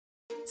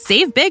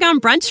Save big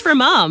on brunch for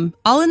mom,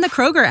 all in the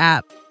Kroger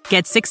app.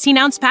 Get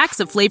 16-ounce packs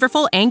of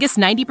flavorful Angus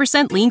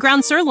 90% lean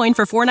ground sirloin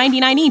for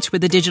 $4.99 each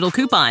with a digital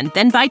coupon.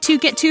 Then buy 2,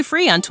 get 2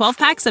 free on 12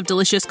 packs of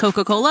delicious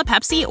Coca-Cola,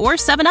 Pepsi, or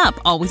 7-Up,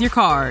 all with your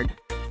card.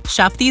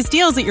 Shop these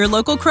deals at your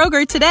local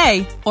Kroger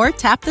today, or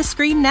tap the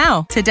screen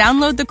now to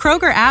download the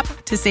Kroger app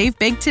to save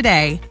big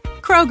today.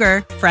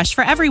 Kroger, fresh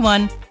for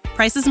everyone.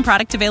 Prices and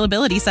product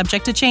availability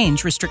subject to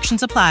change.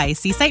 Restrictions apply.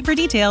 See site for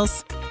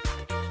details.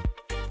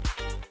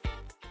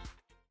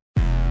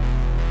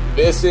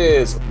 This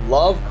is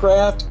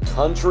Lovecraft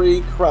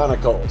Country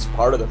Chronicles,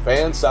 part of the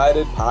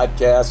Fansided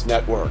Podcast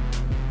Network.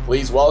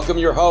 Please welcome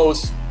your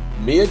hosts,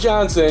 Mia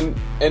Johnson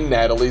and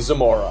Natalie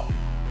Zamora.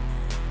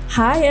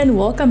 Hi, and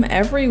welcome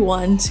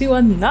everyone to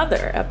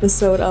another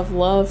episode of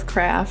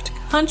Lovecraft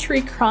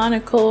Country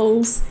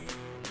Chronicles.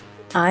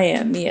 I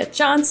am Mia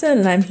Johnson,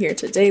 and I'm here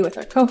today with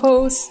our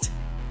co-host.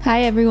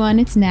 Hi, everyone.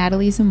 It's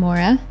Natalie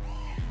Zamora.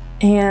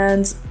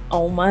 And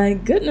oh my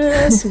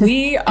goodness,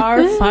 we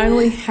are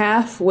finally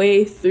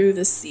halfway through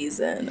the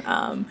season.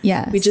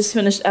 Yes. We just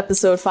finished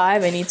episode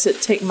 5. I need to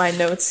take my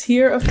notes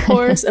here, of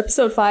course.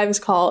 Episode 5 is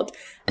called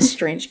A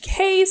Strange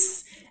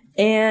Case,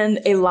 and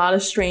a lot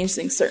of strange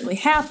things certainly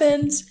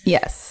happened.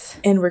 Yes.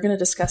 And we're going to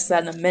discuss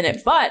that in a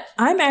minute. But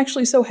I'm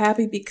actually so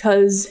happy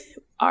because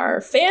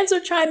our fans are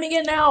chiming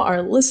in now.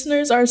 Our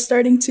listeners are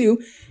starting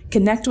to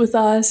connect with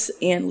us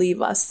and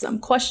leave us some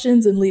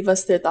questions and leave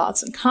us their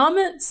thoughts and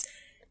comments.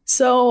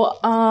 So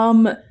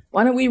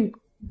why don't we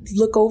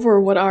look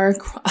over what our,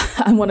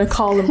 I want to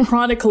call them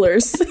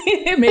chroniclers.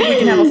 Maybe we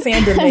can have a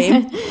fandom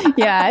name.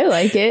 Yeah, I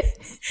like it.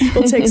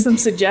 We'll take some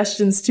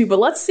suggestions too. But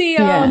let's see.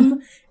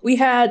 We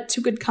had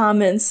 2 good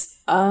comments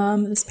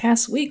this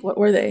past week. What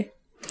were they?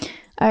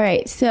 All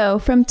right. So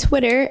from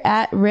Twitter,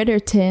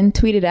 @Ritterton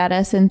tweeted at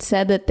us and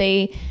said that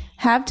they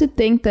have to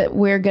think that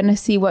we're going to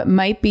see what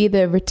might be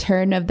the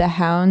return of the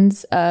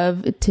Hounds of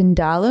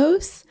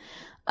Tindalos.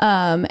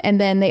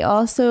 And then they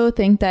also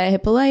think that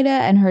Hippolyta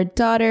and her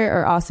daughter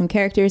are awesome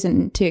characters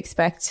and to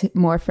expect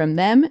more from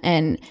them.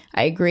 And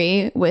I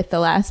agree with the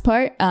last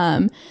part.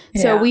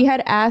 So we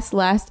had asked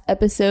last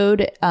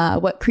episode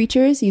what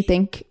creatures you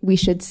think we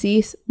should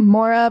see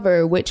more of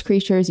or which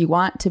creatures you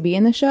want to be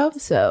in the show.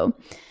 So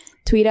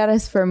tweet at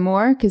us for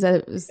more because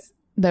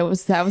that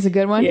was a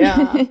good one.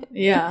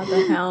 Yeah,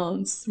 the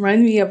Hounds.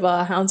 Remind me of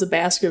Hounds of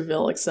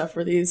Baskerville, except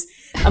for these.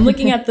 I'm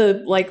looking at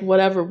the,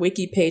 whatever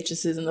wiki page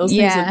this is, and those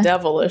things are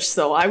devilish,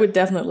 so I would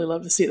definitely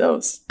love to see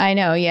those. I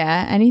know,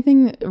 yeah.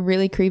 Anything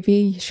really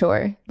creepy,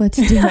 sure. Let's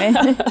do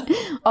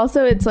it.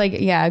 Also, it's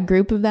a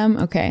group of them.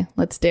 Okay,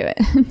 let's do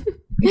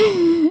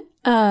it.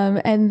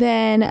 And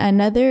then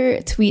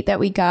another tweet that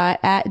we got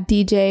at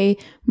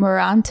DJ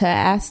Moranta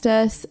asked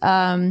us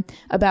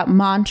about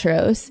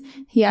Montrose.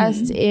 He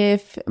asked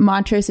if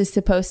Montrose is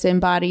supposed to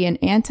embody an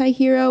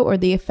anti-hero or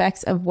the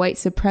effects of white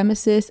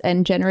supremacists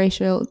and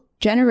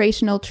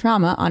generational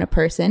trauma on a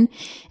person,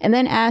 and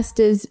then asked,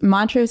 does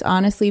Montrose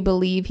honestly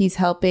believe he's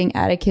helping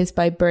Atticus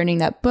by burning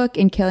that book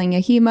and killing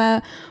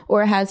Ahima,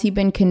 or has he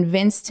been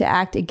convinced to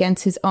act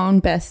against his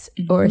own best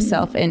or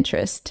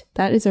self-interest?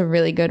 That is a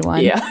really good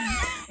one. Yeah.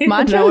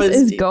 Montrose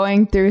is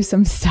going through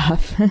some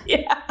stuff.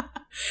 Yeah.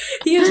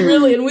 He is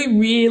really, and we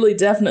really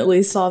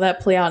definitely saw that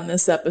play out in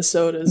this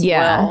episode as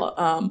well.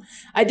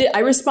 I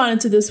responded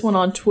to this one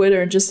on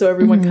Twitter, and just so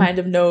everyone kind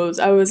of knows,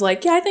 I was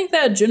like, I think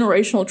that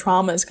generational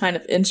trauma is kind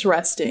of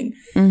interesting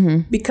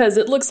because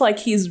it looks like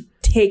he's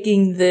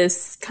taking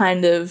this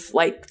kind of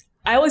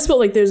I always feel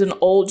like there's an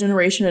old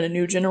generation and a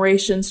new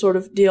generation sort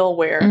of deal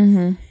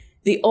where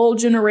the old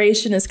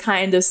generation is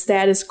kind of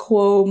status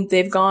quo.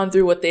 They've gone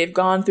through what they've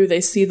gone through.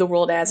 They see the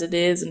world as it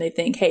is, and they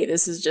think, hey,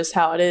 this is just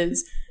how it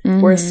is.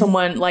 Whereas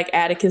someone like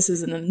Atticus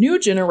is in the new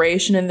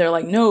generation, and they're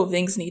like, no,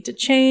 things need to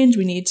change.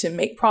 We need to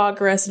make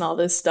progress and all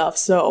this stuff.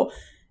 So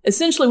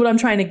essentially what I'm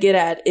trying to get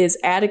at is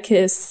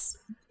Atticus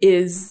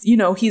is,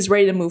 he's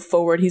ready to move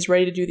forward. He's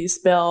ready to do these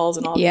spells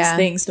and all these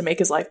things to make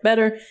his life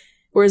better.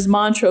 Whereas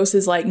Montrose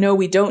is like, no,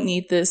 we don't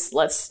need this.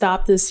 Let's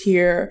stop this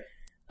here.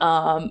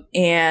 And,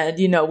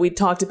 we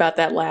talked about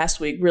that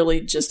last week,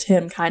 really just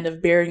him kind of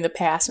burying the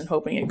past and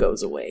hoping it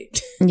goes away.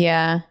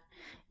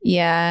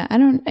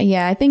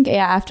 I think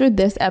after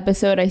this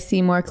episode, I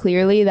see more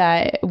clearly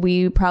that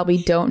we probably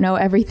don't know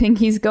everything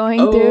he's going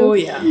through.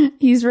 Yeah.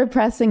 He's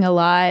repressing a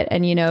lot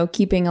and,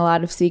 keeping a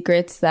lot of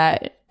secrets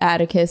that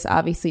Atticus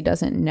obviously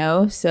doesn't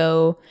know.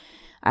 So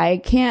I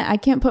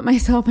can't put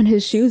myself in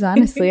his shoes,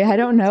 honestly. I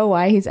don't know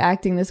why he's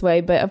acting this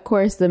way. But of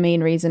course, the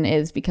main reason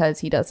is because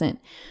he doesn't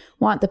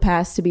want the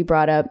past to be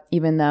brought up,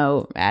 even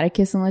though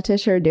Atticus and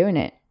Letitia are doing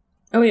it.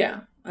 Oh,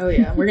 yeah.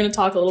 We're going to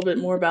talk a little bit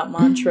more about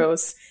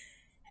Montrose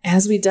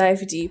as we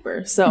dive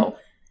deeper. So,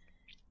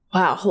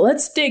 wow,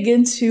 let's dig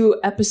into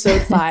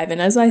episode 5.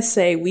 And as I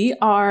say, we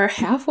are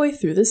halfway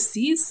through the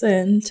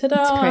season.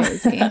 Ta-da!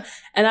 It's crazy.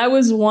 And I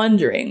was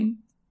wondering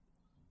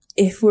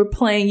if we're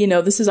playing,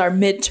 this is our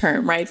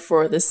midterm, right,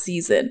 for the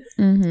season.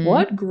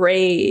 What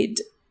grade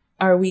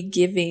are we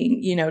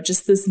giving,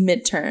 just this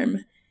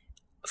midterm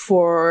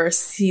for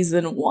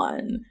season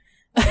 1?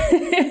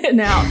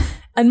 Now,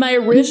 In my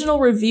original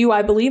review,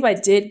 I believe I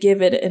did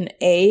give it an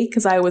A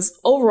because I was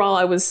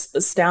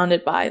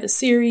astounded by the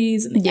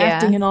series and the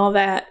acting and all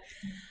that.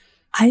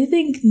 I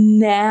think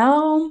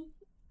now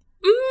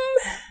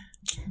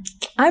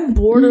I'm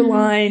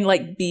borderline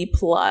like B+.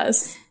 I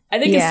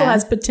think it still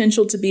has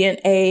potential to be an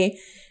A,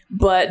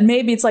 but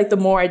maybe it's like the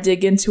more I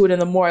dig into it and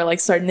the more I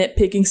like start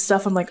nitpicking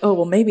stuff, I'm like, oh,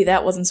 well, maybe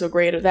that wasn't so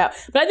great or that.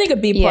 But I think a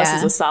B+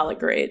 is a solid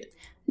grade.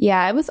 Yeah,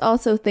 I was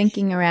also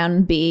thinking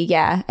around B.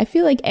 Yeah, I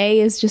feel like A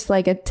is just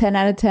like a 10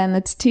 out of 10.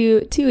 That's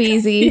too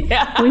easy.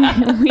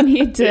 We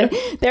need to.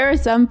 There are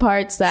some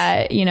parts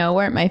that, you know,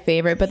 weren't my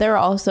favorite, but there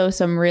are also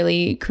some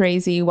really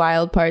crazy,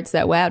 wild parts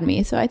that wowed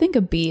me. So I think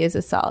a B is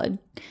a solid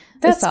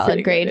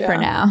grade for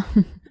now.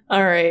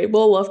 All right.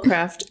 Well,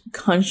 Lovecraft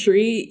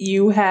Country,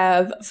 you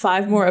have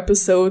 5 more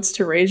episodes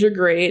to raise your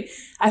grade.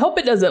 I hope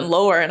it doesn't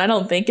lower, and I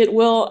don't think it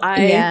will.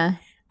 I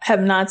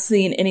have not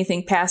seen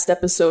anything past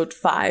episode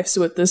 5,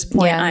 so at this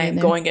point I am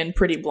going in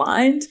pretty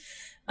blind.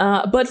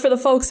 But for the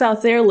folks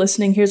out there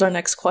listening, here's our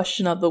next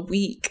question of the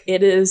week.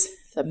 It is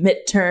the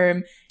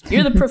midterm.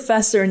 You're the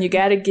professor, and you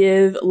got to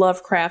give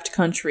Lovecraft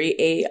Country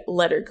a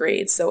letter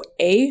grade. So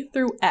A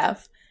through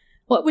F.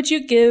 What would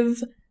you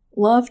give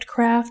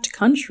Lovecraft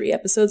Country,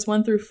 episodes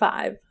 1 through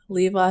 5?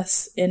 Leave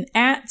us in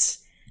 @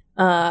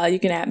 you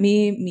can @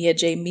 me, Mia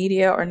J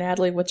Media, or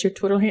Natalie. What's your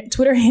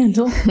Twitter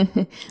handle?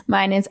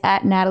 Mine is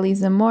 @ Natalie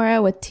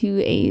Zamora with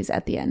 2 A's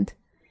at the end.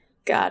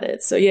 Got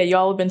it. So yeah,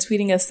 y'all have been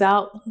tweeting us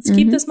out. Let's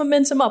keep this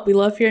momentum up. We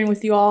love hearing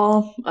with you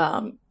all,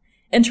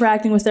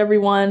 interacting with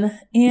everyone,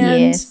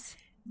 and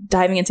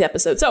diving into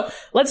episodes. So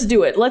let's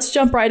do it. Let's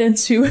jump right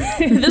into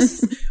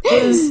this.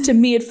 To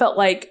me, it felt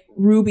like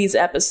Ruby's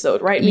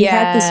episode, right? We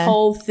had this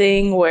whole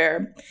thing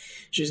where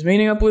she's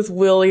meeting up with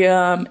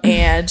William,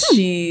 and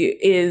she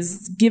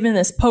is given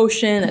this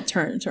potion that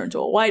turns her into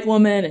a white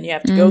woman, and you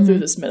have to go through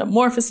this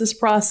metamorphosis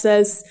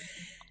process.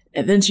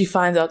 And then she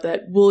finds out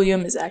that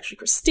William is actually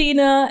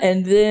Christina,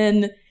 and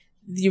then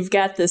you've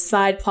got this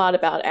side plot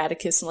about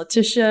Atticus and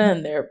Letitia,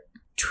 and they're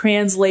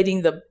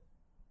translating the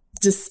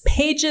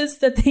pages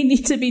that they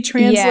need to be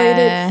translated.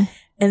 Yeah.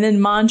 And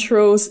then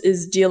Montrose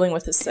is dealing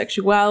with his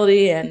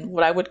sexuality and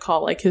what I would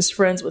call like his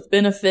friends with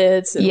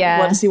benefits, and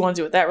what does he want to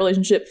do with that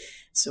relationship.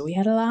 So we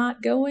had a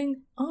lot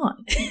going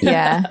on.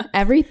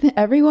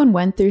 Everyone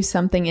went through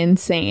something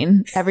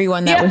insane.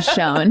 Everyone that was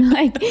shown.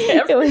 Like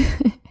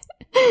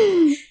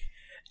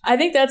I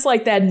think that's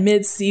like that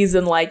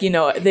mid-season, like, you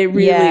know, they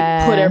really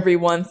put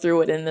everyone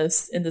through it in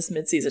this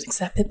mid-season,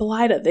 except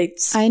Hippolyta. They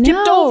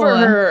skipped over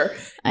her.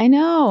 I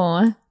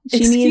know.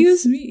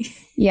 Excuse me.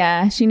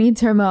 Yeah, she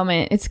needs her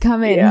moment. It's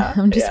coming.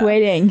 I'm just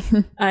waiting.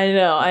 I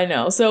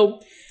know. So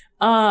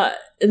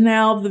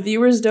now the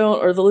viewers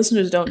don't, or the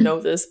listeners don't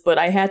know this, but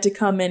I had to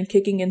come in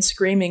kicking and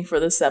screaming for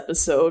this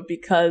episode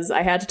because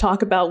I had to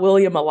talk about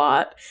William a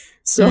lot.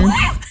 So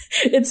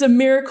it's a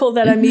miracle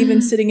that I'm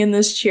even sitting in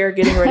this chair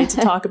getting ready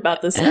to talk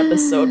about this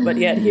episode. But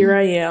yet here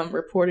I am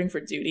reporting for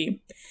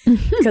duty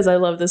because I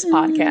love this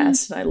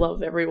podcast and I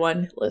love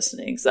everyone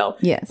listening. So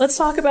let's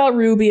talk about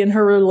Ruby and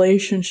her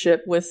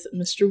relationship with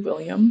Mr.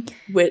 William,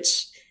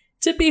 which,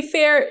 to be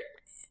fair,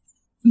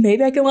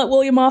 maybe I can let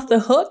William off the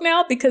hook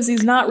now because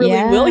he's not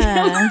really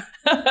William.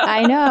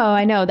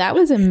 I know. That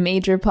was a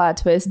major plot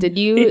twist. Did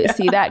you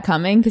see that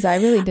coming? Because I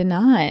really did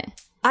not.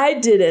 I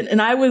didn't.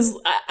 And I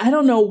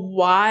don't know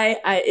why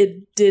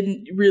it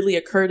didn't really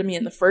occur to me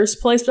in the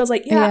first place, but I was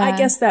like, I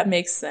guess that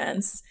makes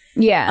sense.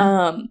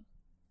 Yeah.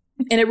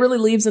 And it really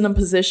leaves in a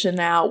position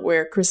now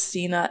where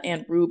Christina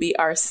and Ruby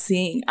are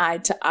seeing eye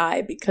to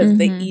eye because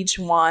they each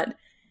want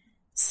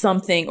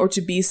something or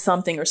to be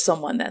something or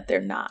someone that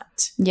they're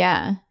not.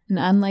 Yeah. An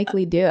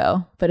unlikely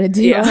duo, but a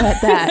duo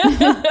at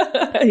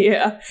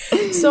that.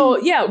 So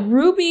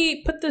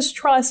Ruby put this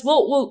trust.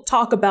 We'll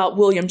talk about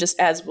William just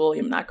as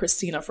William, not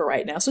Christina, for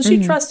right now. So she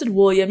trusted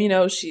William. You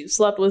know, she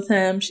slept with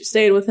him. She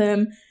stayed with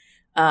him.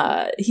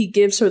 He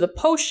gives her the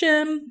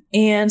potion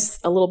and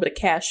a little bit of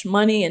cash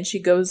money, and she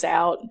goes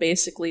out,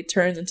 basically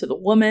turns into the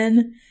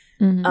woman.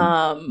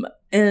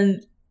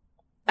 And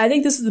I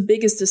think this is the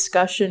biggest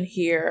discussion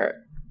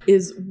here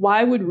is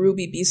why would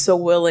Ruby be so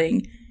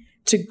willing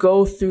to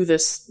go through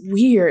this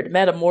weird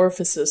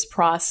metamorphosis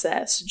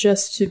process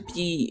just to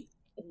be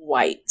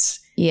white?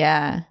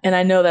 Yeah. And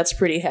I know that's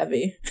pretty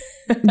heavy.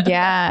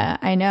 Yeah,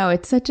 I know.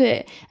 It's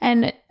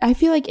and I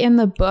feel like in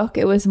the book,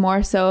 it was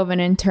more so of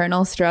an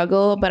internal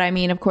struggle. But I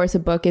mean, of course, a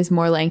book is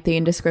more lengthy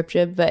and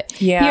descriptive. But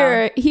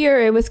here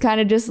it was kind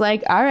of just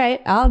like, all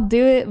right, I'll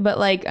do it. But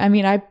like, I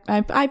mean,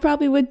 I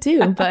probably would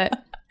too. But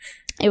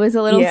it was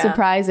a little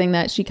surprising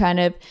that she kind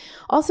of,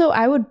 also,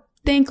 I would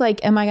think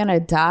like, am I gonna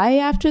die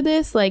after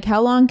this? Like, how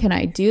long can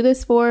I do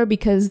this for?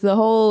 Because the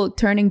whole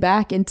turning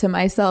back into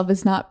myself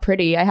is not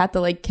pretty. I have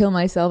to like kill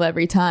myself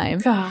every time.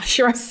 Gosh,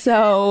 right.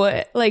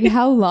 So like,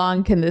 how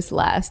long can this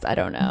last? I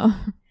don't know.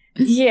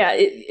 Yeah,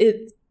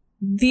 it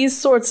these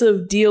sorts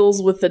of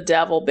deals with the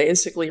devil,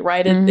 basically,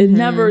 right? It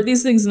never,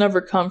 these things never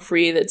come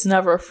free. It's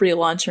never a free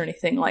lunch or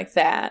anything like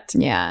that.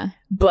 Yeah.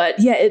 But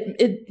yeah,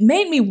 it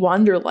made me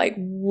wonder, like,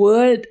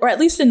 or at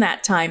least in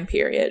that time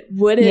period,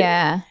 would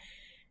it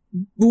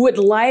would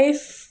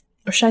life,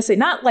 or should I say,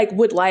 not like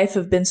would life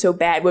have been so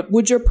bad?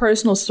 Would your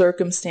personal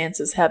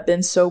circumstances have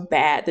been so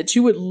bad that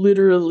you would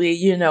literally,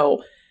 you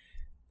know,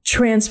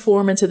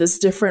 transform into this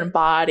different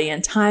body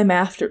and time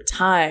after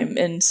time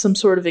in some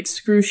sort of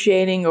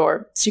excruciating,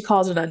 or she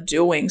calls it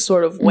undoing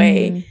sort of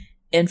way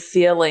and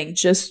feeling,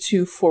 just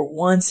to, for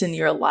once in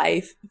your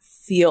life,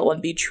 feel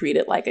and be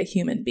treated like a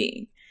human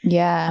being?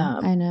 Yeah,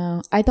 I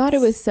know. I thought it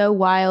was so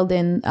wild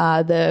in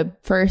the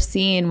first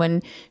scene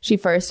when she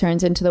first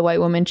turns into the white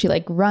woman. She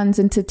like runs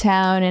into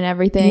town and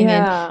everything.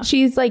 Yeah. And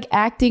she's like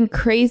acting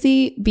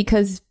crazy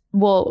because,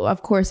 well,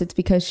 of course it's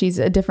because she's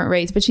a different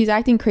race, but she's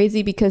acting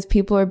crazy because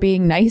people are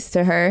being nice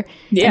to her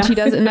and she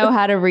doesn't know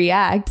how to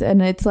react.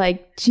 And it's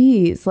like,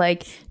 geez,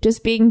 like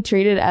just being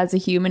treated as a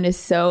human is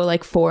so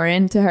like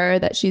foreign to her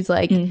that she's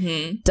like,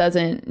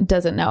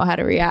 doesn't know how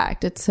to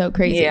react. It's so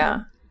crazy.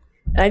 Yeah.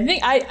 I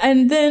think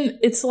and then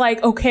it's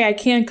like, okay, I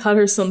can cut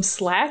her some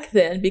slack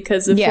then,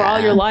 because if for all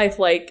your life,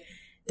 like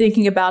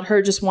thinking about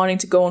her just wanting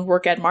to go and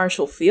work at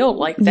Marshall Field,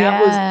 like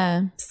that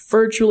was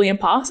virtually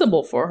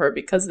impossible for her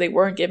because they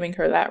weren't giving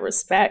her that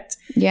respect.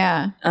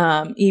 Yeah.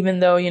 Even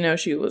though, you know,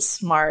 she was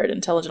smart,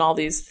 intelligent, all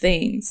these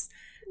things.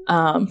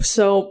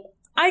 So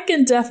I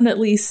can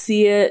definitely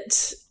see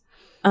it.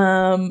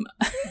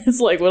 It's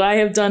like, would I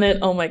have done it?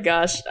 Oh my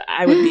gosh,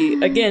 I would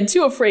be, again,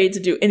 too afraid to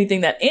do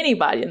anything that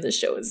anybody in the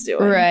show is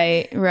doing.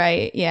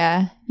 Right.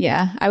 Yeah.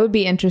 I would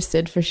be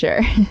interested for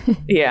sure.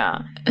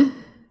 Yeah.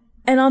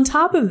 And on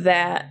top of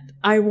that,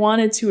 I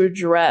wanted to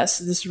address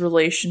this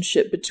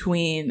relationship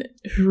between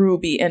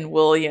Ruby and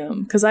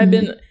William, because I've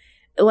been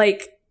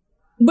like,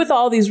 with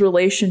all these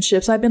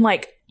relationships, I've been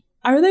like,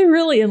 are they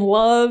really in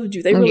love?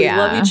 Do they really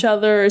love each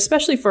other?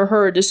 Especially for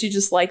her, does she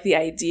just like the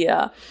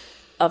idea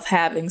of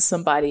having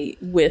somebody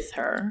with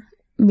her?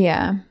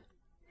 Yeah,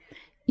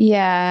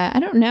 I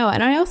don't know.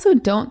 And I also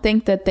don't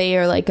think that they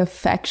are like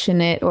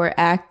affectionate or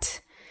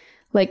act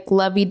like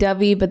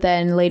lovey-dovey, but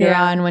then later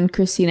on when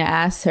Christina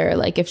asks her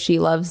like if she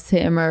loves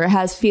him or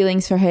has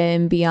feelings for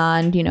him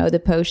beyond, you know, the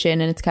potion,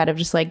 and it's kind of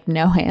just like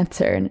no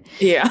answer. And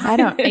I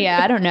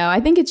don't know. I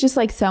think it's just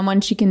like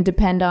someone she can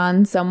depend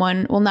on,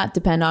 someone, well, not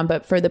depend on,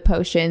 but for the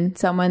potion,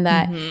 someone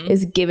that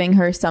is giving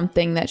her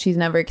something that she's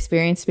never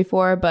experienced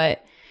before.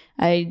 But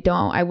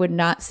I would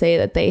not say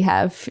that they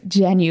have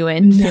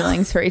genuine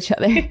feelings for each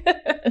other.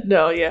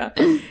 No,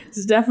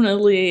 it's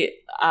definitely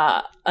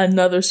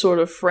another sort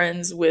of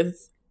friends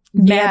with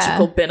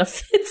magical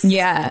benefits.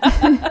 A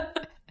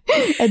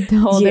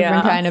whole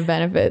different kind of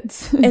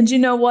benefits. And you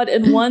know what?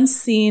 In one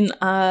scene,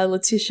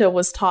 Letitia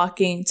was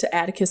talking to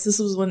Atticus. This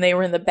was when they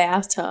were in the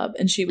bathtub,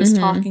 and she was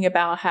talking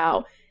about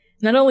how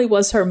not only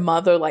was her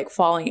mother like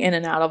falling in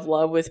and out of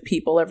love with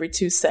people every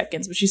 2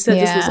 seconds, but she said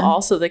this was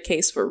also the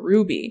case for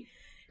Ruby.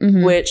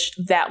 Which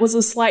that was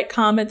a slight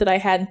comment that I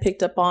hadn't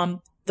picked up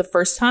on the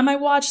first time I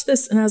watched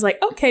this. And I was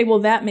like, okay, well,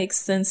 that makes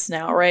sense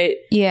now, right?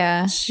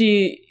 Yeah.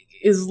 She's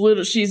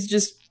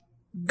just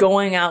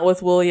going out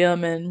with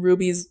William, and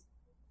Ruby's,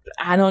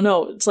 I don't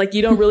know. It's like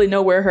you don't really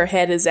know where her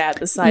head is at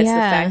besides the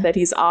fact that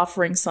he's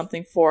offering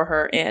something for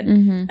her. And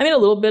I mean, a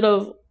little bit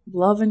of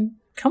love and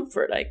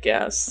comfort, I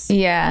guess.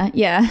 Yeah.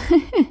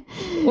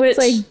 Which,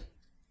 like,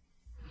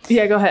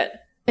 go ahead.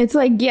 It's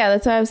like,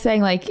 that's what I was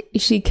saying. Like,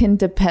 she can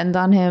depend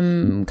on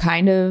him,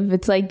 kind of.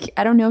 It's like,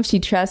 I don't know if she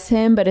trusts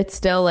him, but it's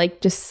still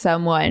like just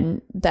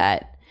someone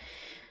that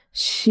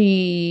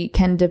she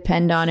can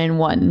depend on in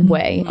one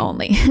way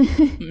only.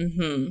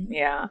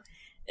 Yeah.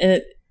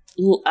 And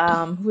who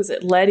was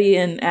it? Letty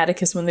and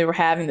Atticus, when they were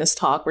having this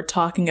talk, were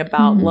talking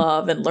about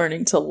love and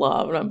learning to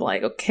love. And I'm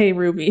like, okay,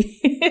 Ruby,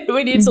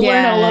 we need to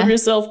learn how to love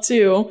yourself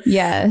too.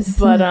 Yes.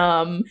 But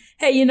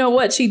hey, you know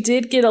what? She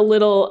did get a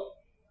little,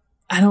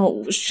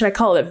 should I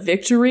call it a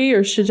victory,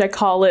 or should I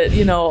call it,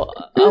 you know,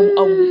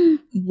 a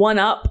one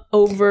up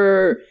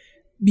over,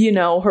 you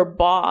know, her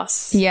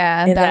boss?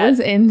 Yeah, that was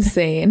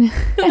insane.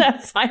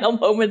 That final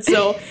moment.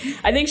 So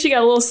I think she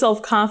got a little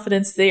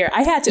self-confidence there.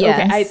 I had to,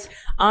 I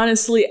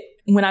honestly,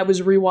 when I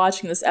was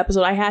rewatching this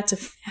episode, I had to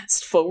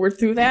fast forward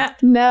through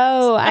that.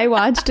 No, I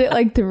watched it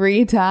like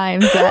 3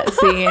 times, that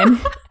scene.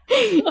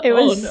 It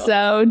was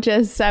so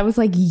just, I was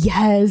like,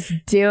 yes,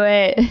 do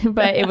it.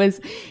 But it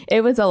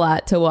was a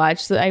lot to watch.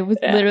 So I was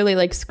literally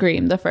like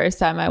screamed the first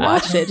time I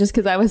watched it, just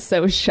because I was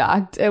so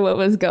shocked at what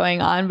was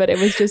going on. But it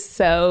was just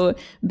so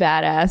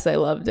badass. I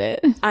loved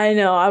it. I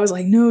know. I was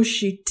like, no,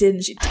 she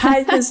didn't. She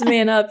tied this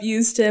man up,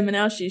 used him, and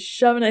now she's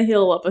shoving a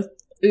heel up a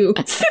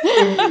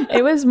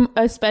It was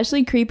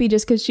especially creepy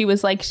just because she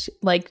was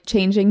like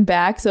changing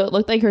back. So it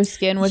looked like her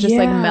skin was just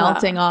like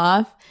melting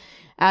off.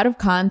 Out of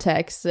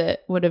context, it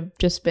would have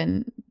just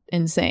been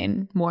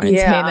more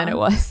insane than it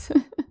was.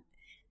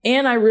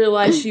 And I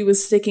realized she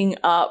was sticking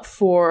up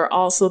for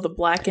also the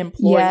black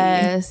employee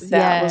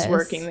that was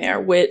working there,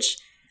 which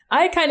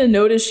I kind of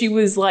noticed she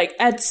was like,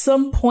 at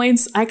some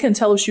points, I couldn't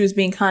tell if she was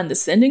being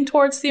condescending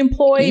towards the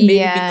employee,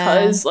 maybe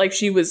because like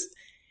she was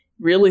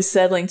really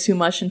settling too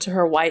much into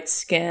her white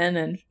skin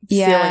and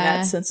feeling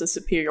that sense of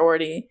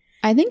superiority.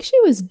 I think she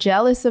was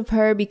jealous of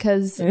her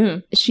because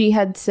she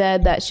had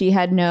said that she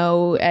had she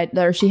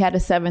had a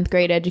 7th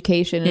grade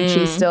education and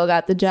she still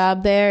got the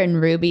job there,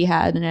 and Ruby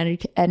had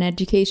an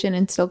education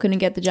and still couldn't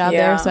get the job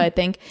there. So I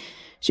think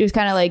she was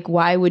kind of like,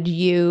 why would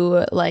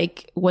you,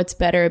 like, what's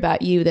better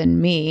about you than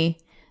me?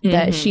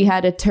 That she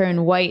had to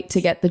turn white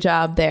to get the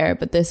job there,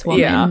 but this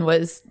woman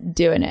was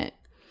doing it.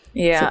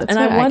 Yeah. So and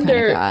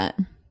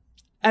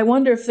I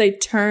wonder if they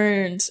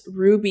turned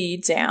Ruby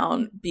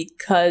down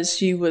because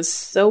she was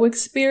so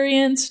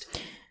experienced,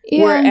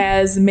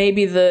 whereas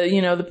maybe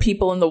the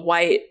people in the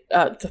white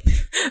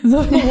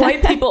the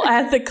white people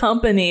at the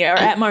company or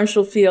at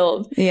Marshall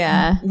Field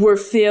were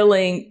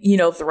feeling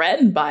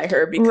threatened by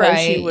her because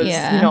she was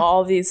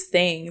all these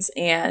things,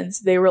 and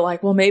they were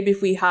like, well, maybe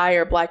if we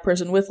hire a Black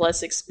person with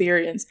less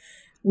experience,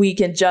 we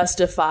can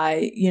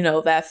justify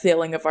that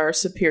feeling of our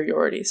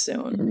superiority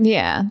soon.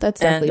 Yeah, that's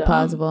definitely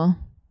possible.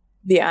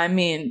 Yeah, I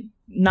mean,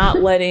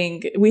 not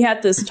letting... We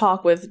had this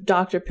talk with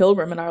Dr.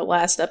 Pilgrim in our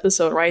last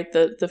episode, right?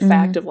 The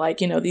fact of, like,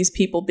 these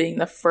people being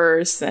the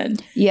first.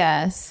 And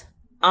yes.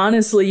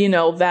 Honestly,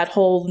 that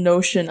whole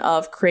notion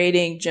of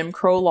creating Jim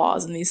Crow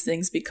laws and these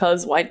things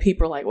because white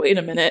people are like, wait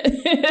a minute.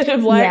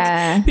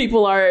 Black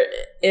people are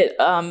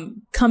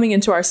coming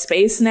into our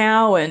space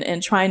now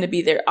and trying to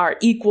be our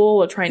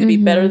equal or trying to be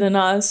better than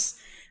us,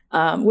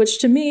 which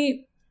to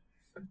me...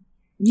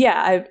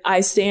 Yeah, I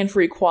stand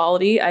for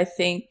equality. I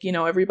think,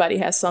 everybody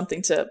has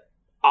something to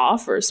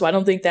offer. So I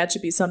don't think that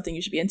should be something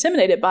you should be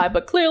intimidated by.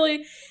 But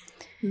clearly,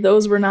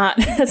 that's not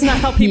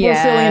how people were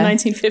feeling in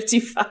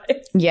 1955.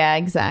 Yeah,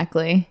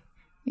 exactly.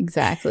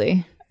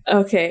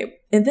 Okay.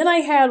 And then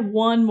I had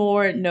one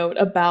more note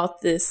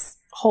about this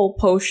whole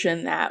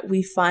potion that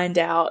we find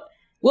out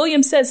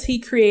William says he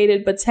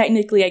created, but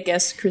technically, I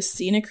guess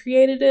Christina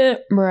created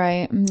it.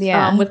 Right.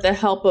 Yeah. With the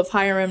help of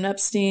Hiram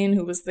Epstein,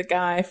 who was the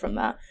guy from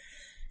the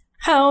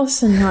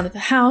house and not at the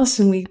house,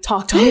 and we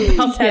talked all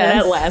about that in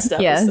that last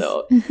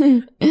episode.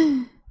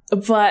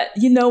 But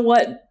you know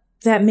what?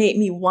 That made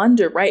me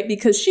wonder, right?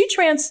 Because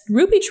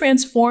Ruby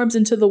transforms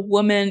into the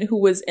woman who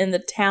was in the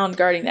town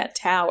guarding that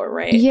tower,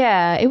 right?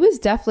 Yeah, it was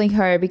definitely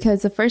her,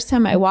 because the first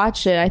time I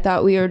watched it, I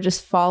thought we were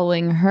just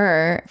following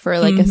her for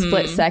like a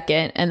split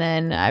second, and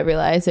then I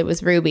realized it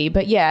was Ruby.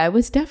 But yeah, it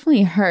was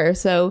definitely her.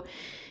 So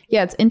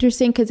yeah, it's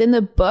interesting because in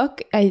the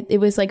book, it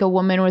was like a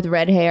woman with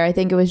red hair. I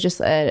think it was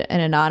just an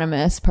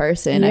anonymous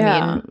person.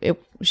 Yeah. I mean,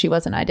 she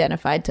wasn't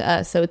identified to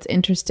us. So it's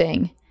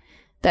interesting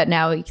that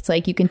now it's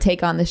like you can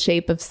take on the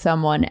shape of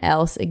someone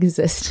else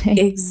existing.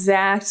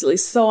 Exactly.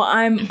 So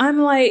I'm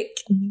like,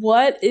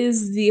 what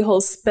is the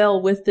whole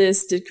spell with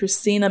this? Did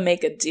Christina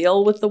make a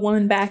deal with the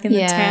woman back in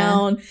the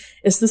town?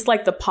 Is this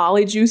like the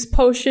polyjuice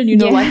potion,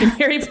 like in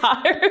Harry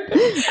Potter?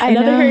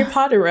 Another Harry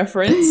Potter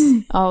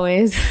reference.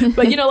 Always.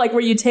 But like where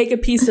you take a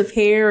piece of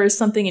hair or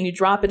something and you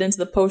drop it into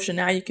the potion,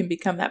 now you can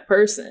become that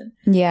person.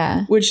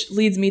 Yeah. Which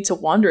leads me to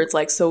wonder, it's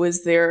like, so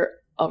is there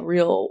a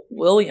real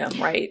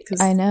William, right?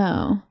 Because I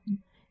know.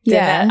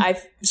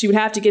 She would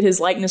have to get his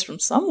likeness from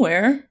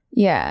somewhere.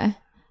 Yeah.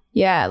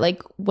 Yeah.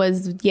 Like,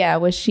 was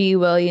she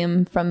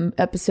William from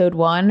episode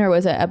 1, or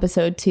was it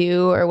episode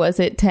 2, or was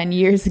it 10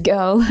 years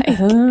ago?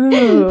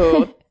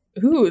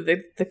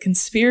 The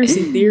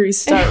conspiracy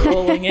theories start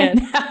rolling in.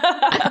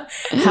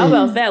 How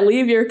about that?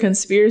 Leave your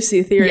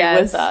conspiracy theory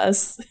with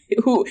us.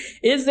 Who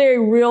is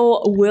there a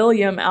real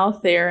William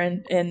out there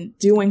and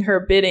doing her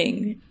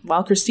bidding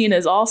while Christina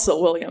is also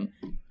William?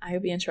 I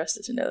would be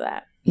interested to know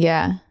that.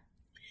 Yeah.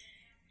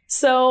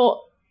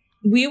 So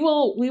we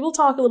will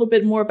talk a little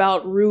bit more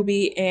about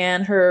Ruby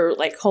and her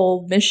like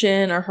whole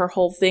mission or her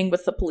whole thing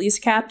with the police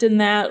captain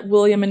that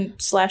William and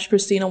 /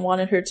 Christina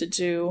wanted her to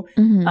do,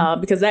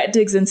 because that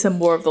digs into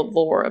more of the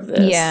lore of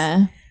this.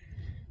 Yeah.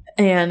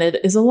 And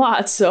it is a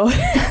lot, so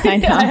I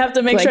have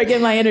to make sure I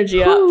get my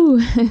energy up.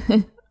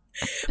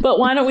 But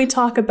why don't we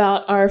talk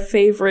about our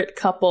favorite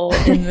couple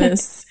in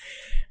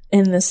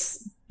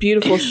this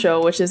beautiful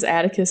show, which is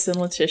Atticus and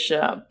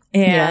Letitia.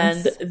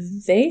 And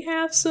they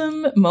have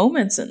some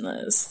moments in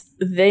this.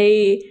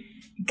 They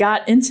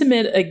got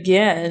intimate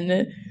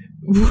again,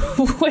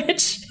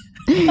 which...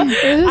 It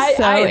was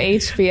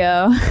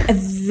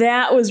HBO.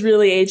 That was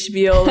really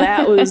HBO.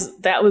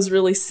 That was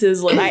really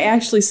sizzling. I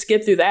actually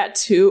skipped through that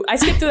too. I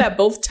skipped through that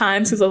both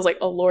times because I was like,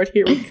 "Oh Lord,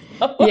 here we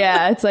go."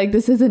 Yeah, it's like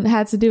this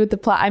has to do with the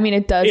plot. I mean,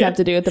 it does have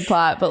to do with the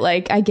plot, but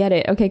like, I get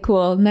it. Okay,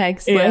 cool.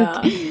 Next,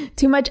 like,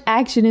 too much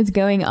action is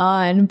going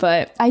on.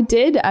 But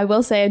I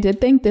will say, I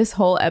did think this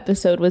whole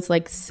episode was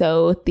like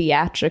so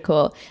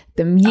theatrical.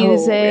 The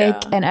music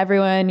and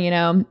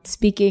everyone,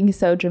 speaking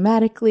so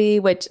dramatically,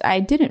 which I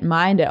didn't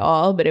mind at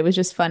all, but it was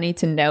just funny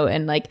to note.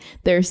 And like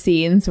their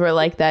scenes were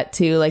like that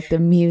too, like the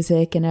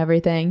music and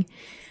everything.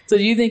 So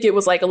do you think it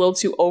was like a little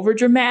too over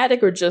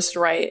dramatic or just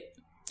right?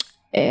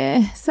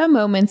 Some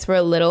moments were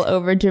a little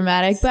over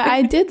dramatic, but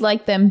I did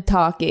like them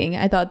talking.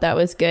 I thought that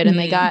was good. And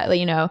they got,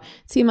 it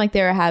seemed like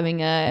they were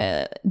having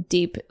a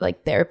deep,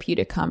 like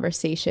therapeutic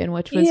conversation,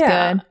 which was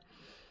good.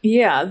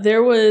 Yeah,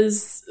 there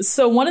was.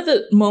 So one of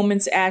the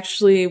moments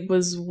actually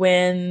was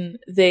when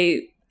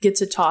they get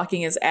to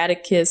talking as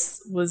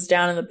Atticus was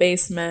down in the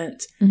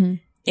basement. Mm-hmm.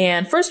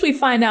 And first we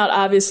find out,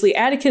 obviously,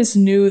 Atticus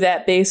knew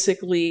that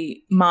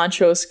basically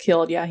Montrose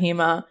killed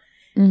Yahima.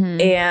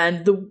 Mm-hmm.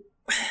 And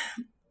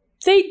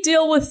they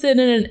deal with it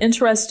in an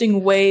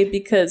interesting way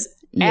because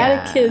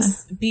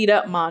Atticus beat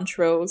up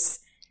Montrose.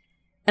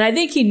 And I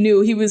think he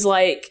knew. He was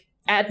like,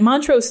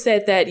 Montrose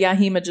said that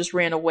Yahima just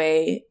ran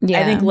away. Yeah.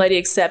 I think Letty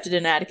accepted,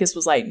 and Atticus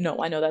was like,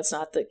 no, I know that's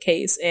not the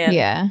case.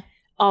 And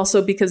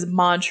also because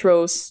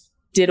Montrose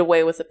did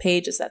away with the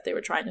pages that they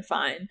were trying to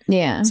find.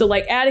 Yeah. So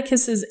like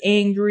Atticus is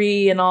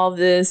angry and all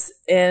this,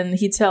 and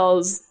he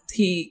tells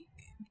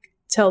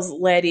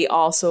Letty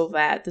also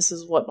that this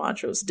is what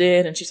Montrose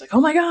did, and she's like, oh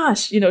my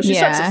gosh, she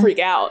starts to freak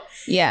out.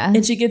 Yeah.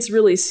 And she gets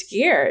really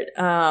scared.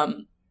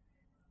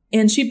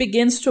 And she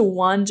begins to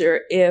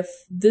wonder if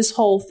this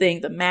whole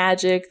thing, the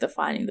magic, the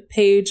finding the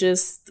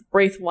pages, the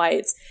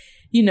Braithwaites,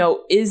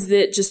 is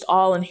it just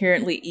all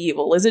inherently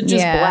evil? Is it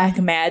just black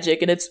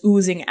magic and it's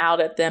oozing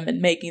out at them and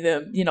making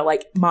them,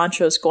 like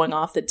Montrose going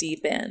off the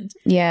deep end?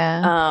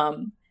 Yeah.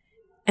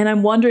 And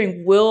I'm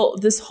wondering, will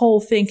this whole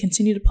thing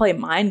continue to play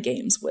mind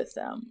games with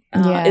them?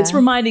 It's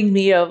reminding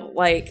me of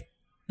like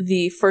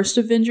the first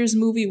Avengers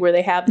movie where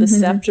they have the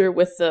scepter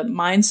with the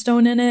Mind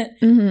Stone in it.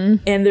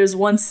 Mm-hmm. And there's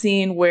one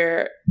scene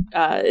where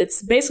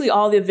it's basically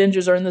all the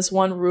Avengers are in this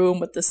one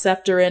room with the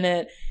scepter in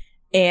it.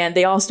 And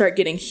they all start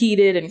getting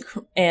heated,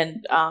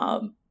 and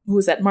who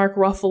was that? Mark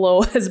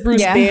Ruffalo as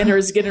Bruce Banner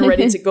is getting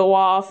ready to go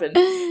off, and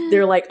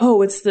they're like,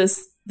 "Oh, it's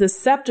this. The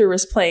scepter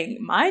is playing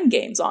mind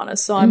games on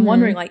us." So I'm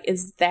wondering, like,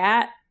 is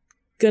that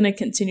going to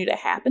continue to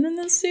happen in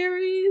this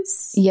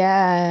series?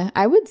 Yeah,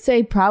 I would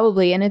say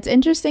probably. And it's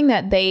interesting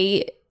that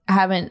they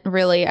haven't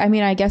really. I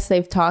mean, I guess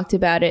they've talked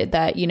about it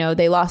that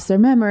they lost their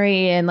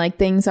memory and like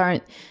things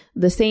aren't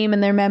the same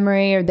in their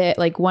memory, or that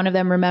like one of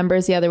them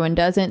remembers, the other one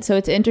doesn't. So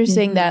it's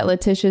interesting that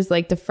Letitia's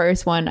like the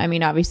first one. I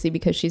mean, obviously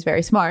because she's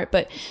very smart,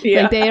 but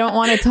like they don't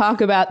want to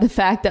talk about the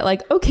fact that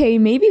like, okay,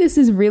 maybe this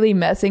is really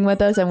messing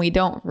with us and we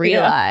don't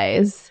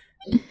realize.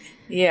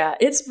 Yeah,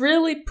 it's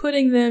really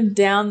putting them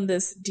down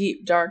this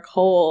deep, dark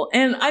hole.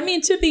 And I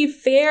mean, to be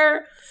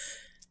fair,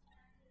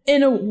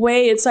 in a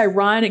way, it's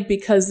ironic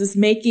because it's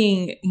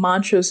making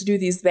Montrose do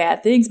these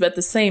bad things, but at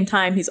the same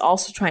time, he's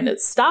also trying to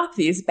stop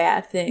these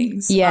bad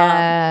things.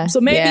 Yeah.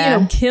 So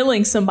maybe,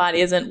 killing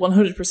somebody isn't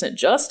 100%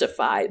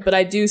 justified, but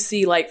I do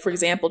see, like, for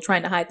example,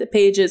 trying to hide the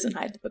pages and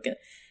hide the book.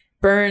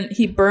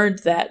 He burned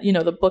that,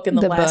 the book in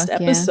the last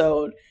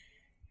episode.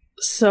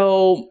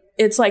 So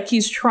it's like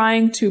he's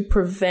trying to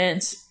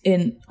prevent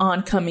an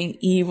oncoming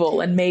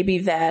evil, and maybe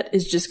that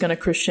is just going to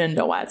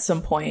crescendo at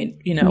some point,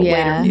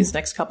 later in these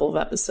next couple of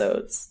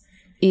episodes.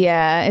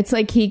 Yeah, it's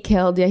like he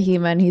killed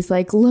Yahima and he's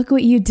like, look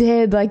what you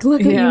did, like,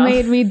 look what you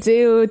made me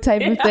do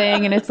type of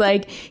thing. And it's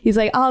like, he's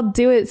like, I'll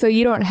do it so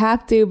you don't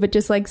have to, but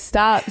just like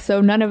stop so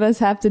none of us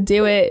have to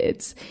do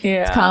it.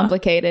 It's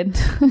complicated.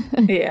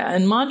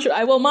 And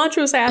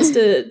Montrose has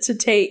to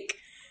take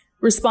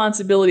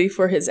responsibility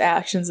for his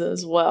actions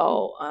as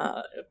well.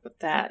 But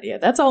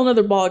that's all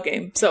another ball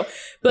game. So,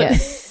 but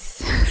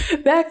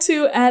back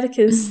to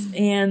Atticus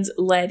and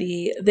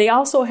Letty. They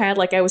also had,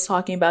 like I was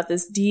talking about,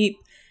 this deep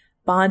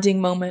bonding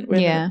moment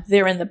where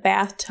they're in the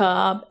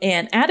bathtub,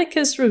 and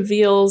Atticus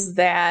reveals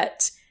a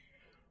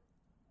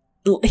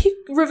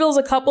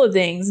couple of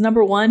things.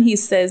 Number one, he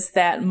says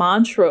that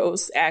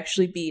Montrose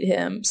actually beat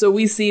him. So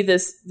we see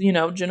this,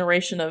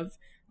 generation of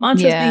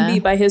Montrose being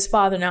beat by his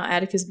father, now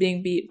Atticus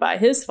being beat by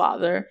his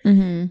father.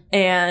 Mm-hmm.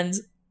 And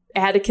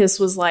Atticus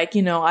was like,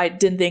 I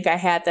didn't think I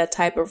had that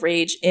type of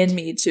rage in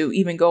me to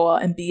even go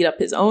out and beat up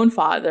his own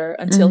father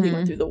until he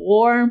went through the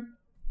war.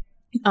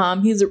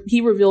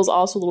 He reveals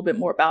also a little bit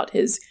more about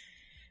his,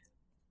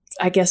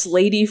 I guess,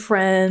 lady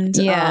friend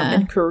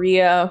in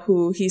Korea,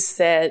 who he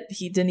said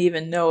he didn't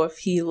even know if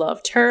he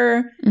loved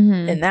her.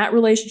 Mm-hmm. And that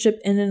relationship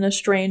ended in a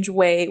strange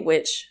way,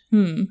 which,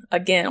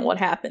 again, what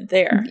happened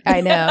there?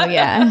 I know,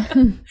 yeah.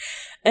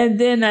 And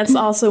then that's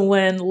also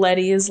when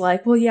Letty is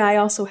like, well, yeah, I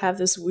also have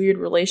this weird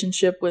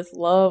relationship with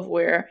love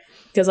where,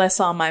 because I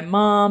saw my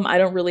mom, I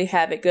don't really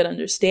have a good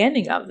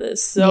understanding of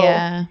this. So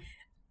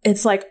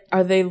it's like,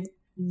 are they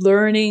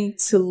learning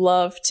to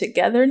love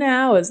together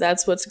now? Is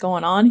that's what's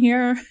going on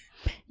here?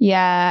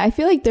 Yeah, I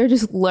feel like they're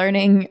just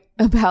learning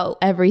about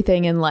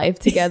everything in life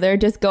together,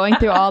 just going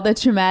through all the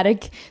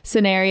traumatic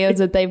scenarios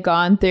that they've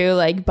gone through,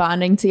 like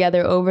bonding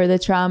together over the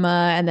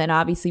trauma, and then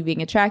obviously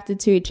being attracted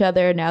to each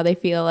other. Now they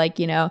feel like,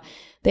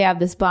 they have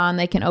this bond,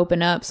 they can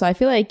open up. So I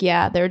feel like,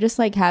 they're just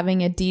like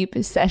having a deep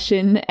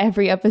session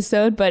every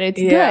episode, but it's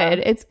good.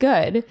 It's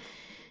good.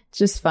 It's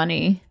just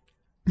funny.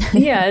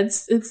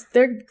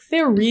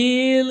 They're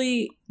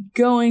really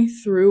going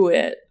through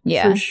it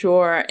for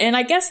sure. And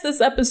I guess this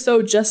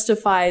episode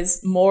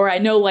justifies more. I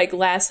know, like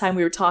last time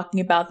we were talking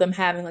about them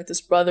having like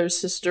this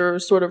brother-sister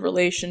sort of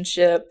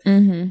relationship.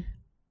 Mm-hmm.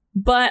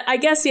 But I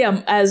guess,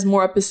 as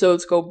more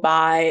episodes go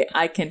by,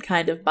 I can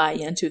kind of buy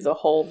into the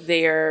whole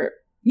they're,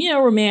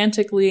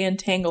 romantically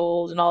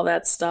entangled and all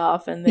that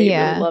stuff. And they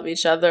really love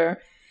each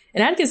other.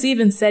 And Atticus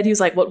even said, he was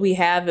like, what we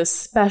have is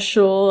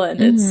special.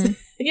 And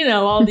you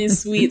know, all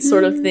these sweet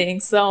sort of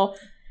things. So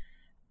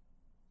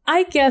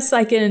I guess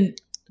I can,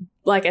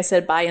 like I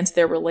said, buy into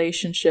their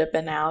relationship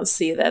and now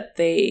see that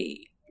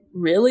they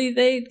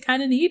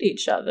kind of need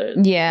each other.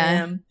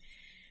 Yeah. And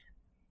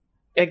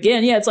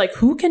again, yeah, it's like,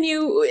 who can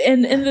you,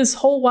 in this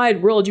whole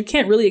wide world, you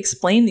can't really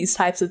explain these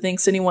types of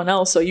things to anyone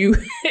else. So you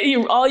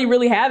all you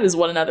really have is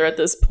one another at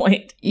this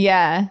point.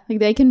 Yeah. Like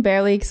they can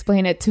barely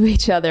explain it to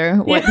each other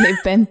what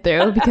they've been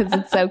through because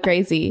it's so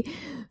crazy.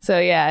 So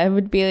yeah, it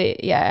would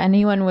be,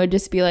 anyone would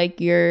just be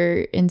like,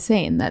 you're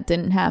insane. That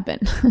didn't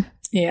happen.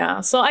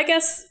 Yeah. So I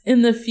guess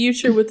in the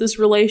future with this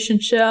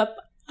relationship,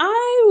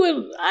 I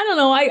don't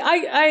know.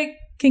 I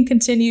can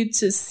continue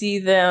to see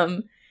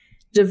them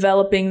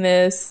developing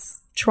this,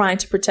 trying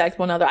to protect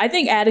one another. I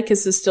think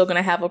Atticus is still going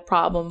to have a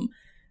problem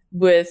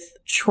with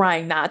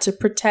trying not to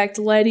protect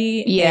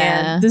Letty.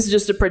 Yeah. And this is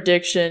just a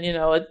prediction, you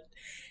know,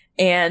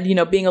 and, you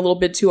know, being a little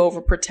bit too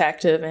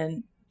overprotective,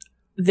 and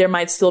there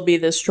might still be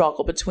this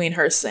struggle between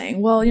her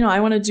saying, well, you know, I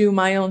want to do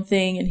my own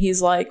thing. And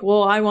he's like,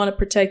 well, I want to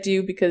protect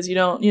you because you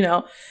don't, you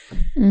know,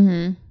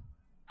 I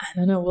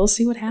don't know. We'll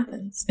see what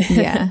happens.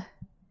 Yeah.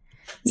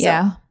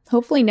 Yeah.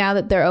 Hopefully now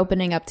that they're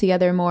opening up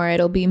together more,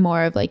 it'll be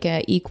more of like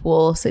a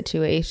equal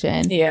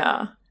situation.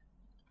 Yeah.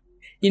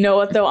 You know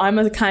what, though? I'm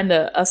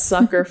a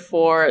sucker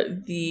for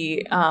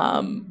the,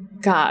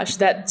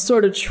 that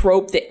sort of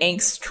trope, the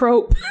angst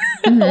trope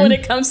when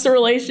it comes to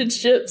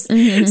relationships.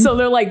 So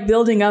they're like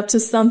building up to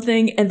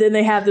something and then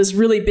they have this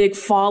really big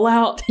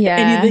fallout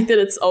and you think that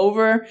it's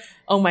over.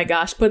 Oh my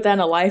gosh, put that in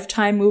a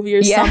Lifetime movie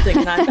or something.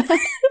 And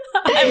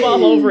I'm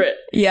all over it.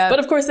 Yeah. But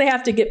of course they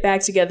have to get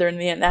back together in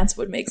the end. That's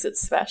what makes it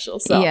special.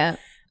 So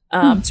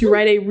to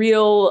write a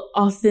real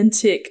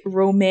authentic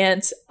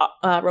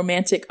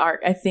romantic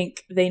arc, I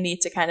think they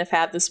need to kind of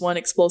have this one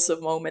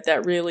explosive moment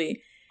that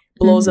really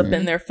blows up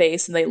in their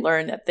face and they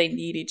learn that they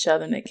need each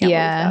other and they can't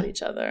live without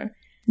each other.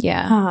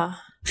 Yeah.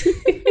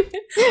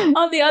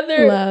 On the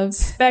other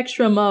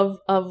spectrum of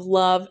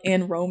love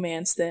and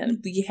romance,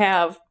 then we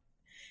have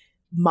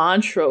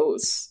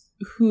Montrose,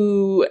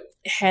 who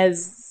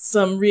has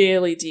some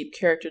really deep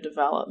character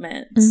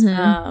development.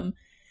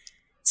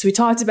 So we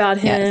talked about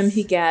him.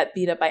 He got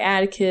beat up by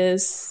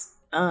Atticus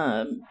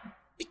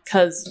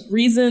because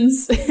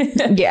reasons.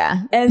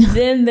 And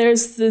then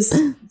there's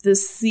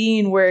this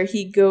scene where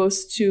he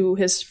goes to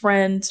his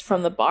friend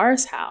from the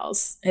bar's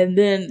house, and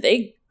then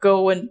they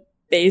go and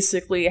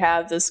basically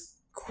have this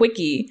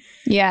quickie.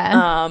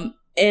 And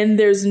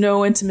there's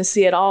no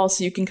intimacy at all,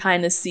 so you can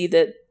kind of see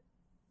that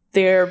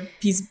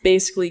he's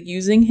basically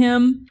using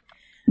him.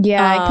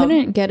 I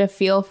couldn't get a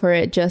feel for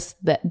it just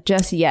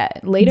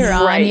yet. Later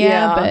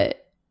on, but.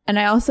 And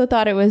I also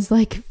thought it was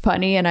like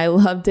funny and I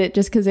loved it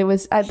just because it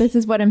was, this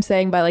is what I'm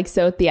saying by like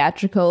so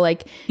theatrical,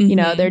 like, you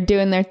know, they're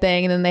doing their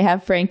thing and then they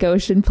have Frank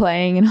Ocean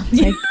playing and I'm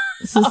like,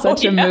 this is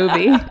such a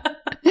movie.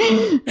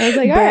 I was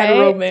like, all right.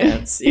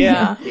 Romance.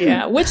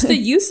 Yeah. Which the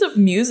use of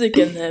music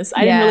in this,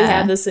 I didn't really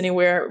have this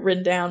anywhere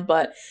written down,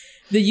 but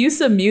the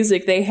use of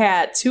music, they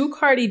had 2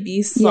 Cardi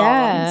B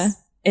songs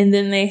and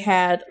then they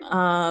had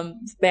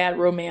Bad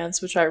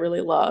Romance, which I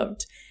really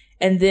loved.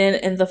 And then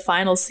in the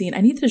final scene,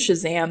 I need to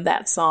Shazam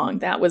that song.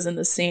 That was in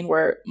the scene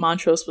where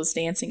Montrose was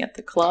dancing at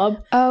the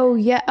club. Oh,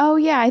 yeah.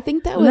 I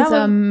think that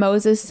was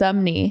Moses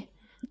Sumney,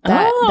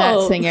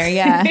 that singer.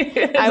 Yeah.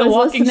 I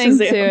was listening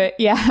to it.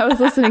 Yeah, I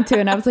was listening to it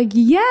and I was like,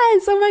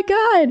 yes, oh my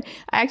God.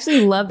 I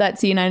actually love that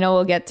scene. I know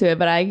we'll get to it,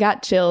 but I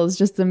got chills,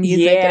 just the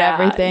music and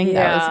everything.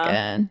 That was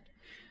good.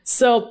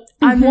 So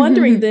I'm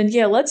wondering then,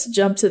 let's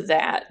jump to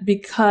that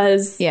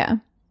because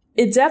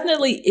it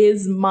definitely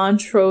is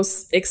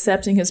Montrose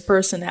accepting his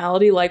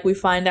personality. Like we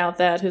find out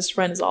that his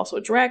friend is also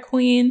a drag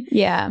queen.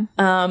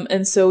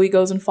 And so he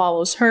goes and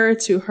follows her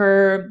to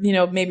her, you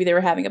know, maybe they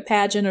were having a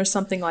pageant or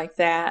something like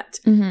that.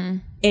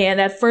 And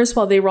at first,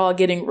 while they were all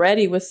getting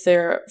ready with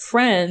their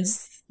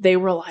friends, they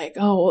were like,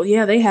 oh, well,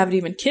 yeah, they haven't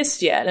even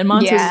kissed yet. And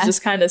Montrose is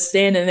just kind of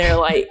standing there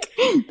like...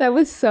 That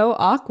was so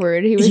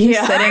awkward. He was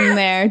just sitting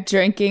there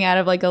drinking out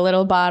of like a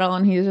little bottle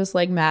and he was just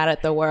like mad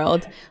at the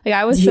world. Like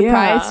I was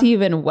surprised he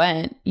even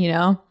went, you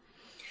know?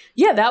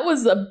 Yeah, that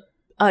was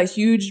a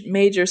huge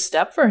major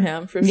step for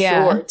him for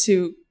sure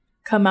to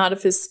come out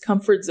of his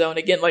comfort zone.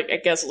 Again, like I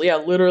guess,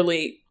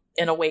 literally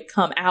in a way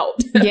come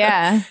out.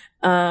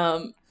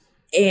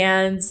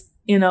 And...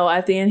 you know,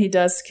 at the end, he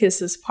does kiss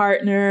his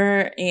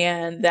partner,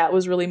 and that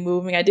was really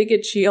moving. I did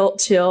get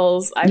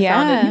chills. I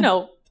found it, you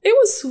know, it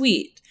was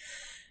sweet.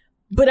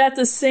 But at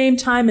the same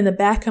time, in the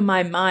back of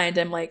my mind,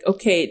 I'm like,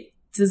 okay,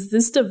 does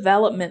this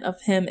development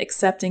of him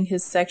accepting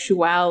his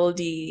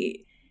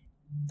sexuality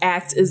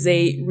act as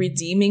a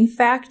redeeming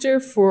factor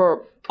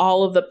for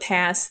all of the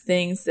past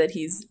things that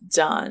he's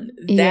done?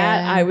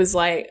 That I was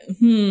like,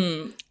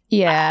 I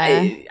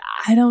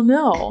don't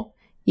know.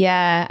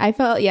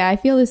 I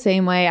feel the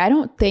same way. I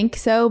don't think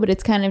so, but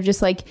it's kind of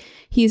just like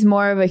he's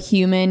more of a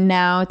human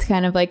now. It's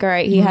kind of like, all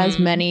right, he has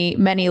many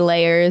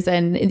layers.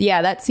 And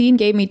that scene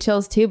gave me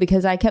chills too,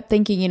 because I kept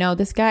thinking, you know,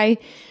 this guy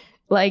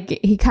like,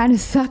 he kind of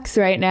sucks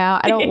right now.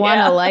 I don't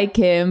want to like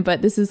him,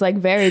 but this is like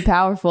very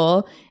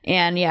powerful.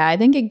 And yeah, I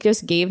think it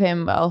just gave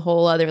him a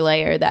whole other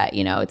layer that,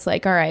 you know, it's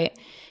like, all right,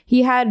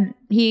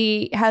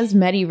 he has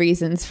many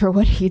reasons for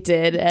what he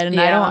did, and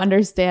I don't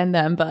understand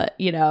them, but,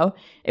 you know,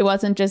 it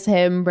wasn't just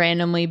him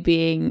randomly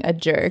being a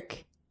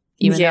jerk,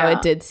 even though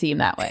it did seem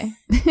that way.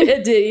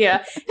 It did,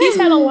 yeah. He's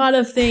had a lot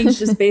of things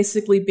just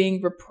basically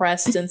being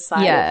repressed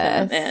inside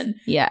of him. And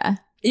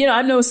you know,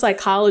 I'm no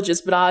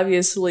psychologist, but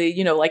obviously,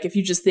 you know, like if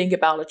you just think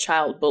about a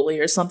child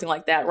bully or something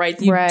like that, right?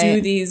 You do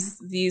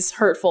these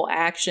hurtful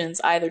actions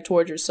either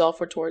towards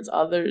yourself or towards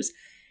others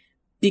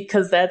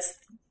because that's,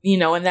 you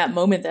know, in that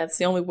moment, that's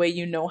the only way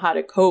you know how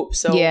to cope.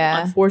 So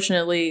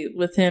unfortunately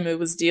with him, it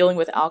was dealing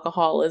with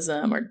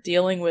alcoholism or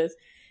dealing with,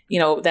 you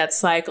know, that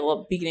cycle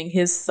of beating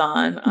his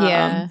son.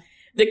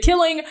 The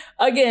killing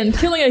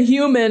a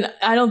human,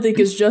 I don't think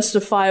is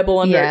justifiable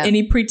under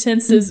any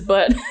pretenses,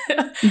 but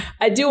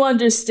I do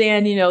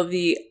understand, you know,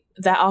 the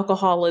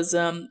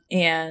alcoholism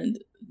and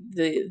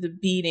the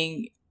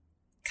beating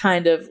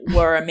kind of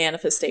were a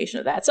manifestation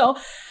of that. So,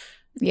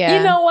 you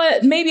know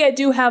what? Maybe I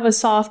do have a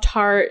soft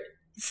heart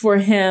for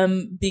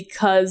him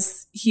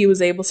because he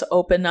was able to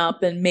open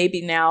up, and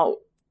maybe now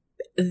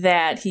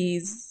that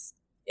he's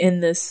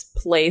in this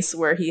place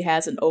where he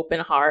has an open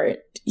heart,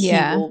 he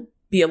will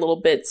be a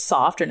little bit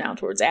softer now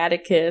towards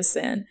Atticus.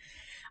 And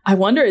I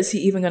wonder, is he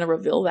even going to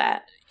reveal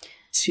that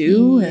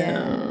to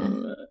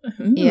him?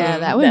 Yeah,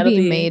 that would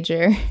be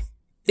major.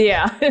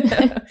 Yeah.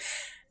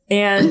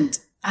 And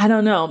I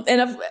don't know.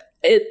 And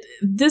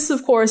this,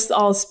 of course,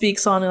 all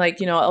speaks on,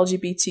 like, you know,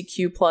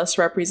 LGBTQ plus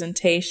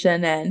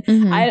representation. And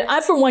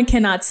I, for one,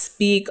 cannot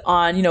speak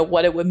on, you know,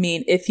 what it would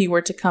mean if he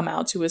were to come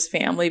out to his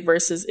family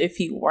versus if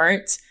he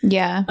weren't.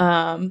 Yeah.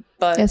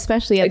 But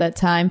especially at that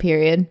time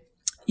period.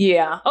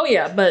 Yeah. Oh,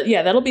 yeah. But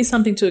yeah, that'll be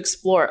something to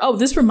explore. Oh,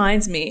 this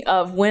reminds me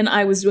of when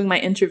I was doing my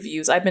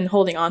interviews. I've been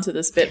holding on to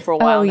this bit for a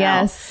while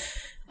now. Yes.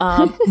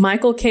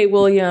 Michael K.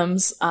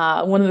 Williams,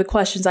 one of the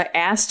questions I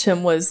asked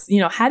him was, you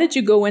know, how did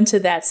you go into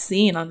that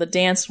scene on the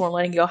dance floor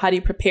letting go? How do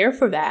you prepare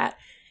for that?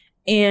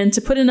 And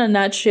to put it in a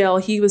nutshell,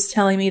 he was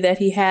telling me that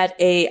he had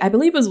I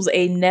believe it was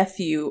a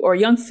nephew or a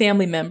young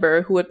family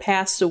member who had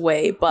passed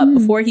away. But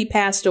before he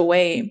passed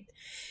away,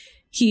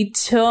 he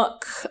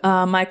took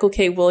Michael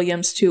K.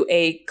 Williams to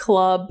a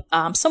club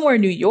somewhere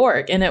in New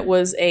York, and it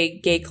was a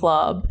gay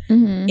club.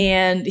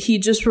 And he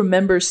just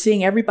remembers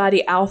seeing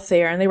everybody out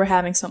there, and they were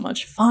having so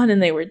much fun, and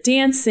they were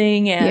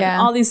dancing and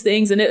all these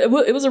things. And it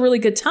was a really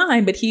good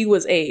time, but he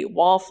was a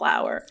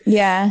wallflower.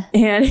 Yeah.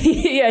 And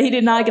he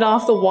did not get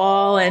off the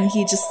wall, and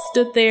he just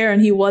stood there,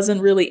 and he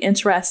wasn't really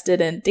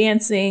interested in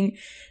dancing.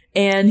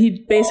 And he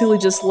basically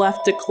just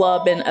left the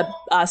club in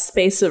a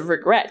space of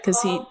regret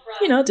because he,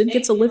 you know, didn't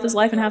get to live his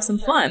life and have some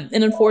fun.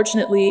 And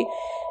unfortunately,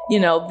 you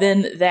know,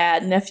 then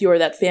that nephew or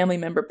that family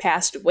member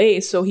passed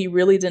away. So he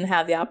really didn't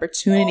have the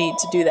opportunity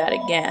to do that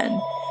again.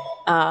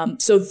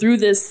 So through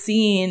this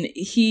scene,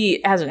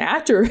 he, as an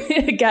actor,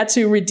 got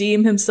to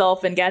redeem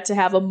himself and got to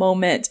have a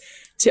moment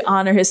to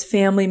honor his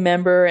family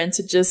member and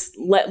to just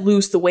let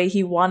loose the way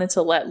he wanted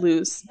to let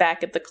loose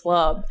back at the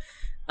club.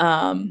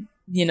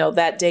 You know,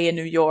 that day in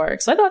New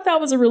York. So I thought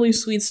that was a really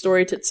sweet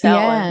story to tell.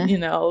 Yeah. And, you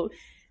know,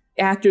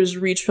 actors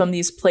reach from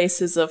these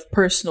places of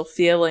personal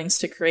feelings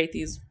to create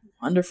these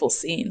wonderful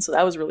scenes. So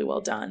that was really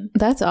well done.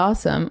 That's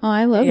awesome. Oh,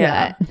 I love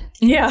that.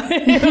 Yeah,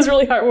 it was a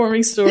really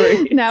heartwarming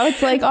story. Now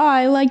it's like, oh,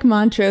 I like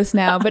Montrose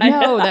now. But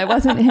no, that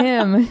wasn't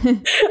him.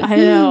 I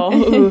know.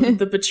 Ooh,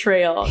 the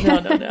betrayal.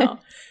 No.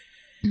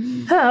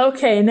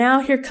 Okay,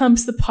 now here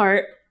comes the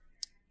part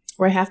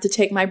where I have to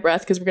take my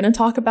breath because we're going to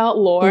talk about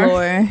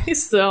lore.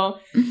 So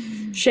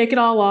shake it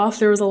all off.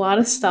 There was a lot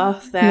of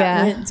stuff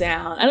that went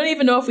down. I don't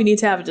even know if we need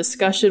to have a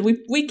discussion.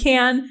 We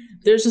can.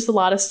 There's just a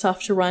lot of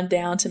stuff to run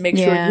down to make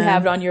sure you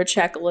have it on your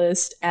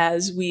checklist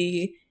as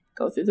we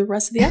go through the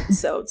rest of the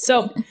episode.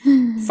 So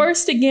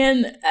first,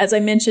 again, as I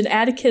mentioned,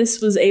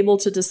 Atticus was able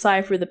to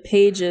decipher the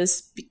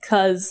pages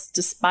because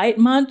despite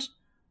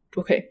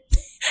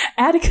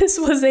Atticus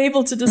was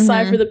able to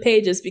decipher the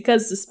pages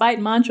because despite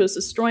Montrose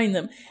destroying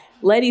them,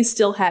 Letty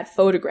still had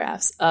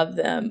photographs of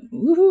them.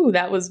 Woohoo!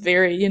 That was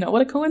very, you know,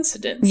 what a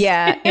coincidence.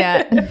 Yeah.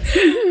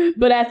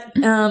 But at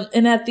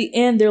the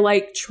end, they're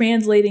like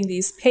translating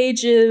these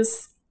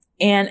pages,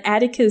 and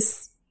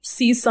Atticus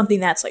sees something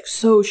that's like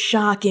so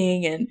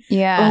shocking, and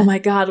oh my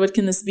God, what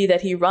can this be? That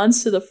he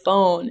runs to the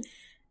phone,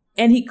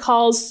 and he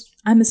calls.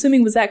 I'm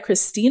assuming, was that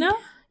Christina?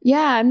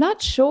 Yeah, I'm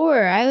not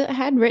sure. I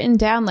had written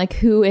down like,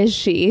 who is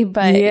she?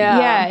 But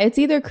yeah, it's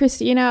either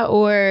Christina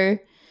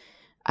or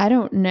I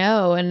don't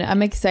know. And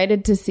I'm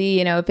excited to see,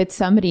 you know, if it's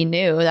somebody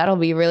new. That'll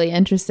be really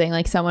interesting,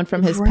 like someone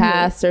from his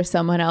past or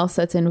someone else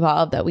that's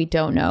involved that we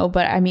don't know.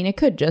 But I mean, it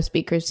could just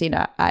be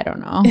Christina. I don't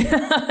know.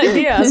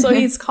 Yeah, so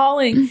he's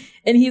calling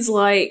and he's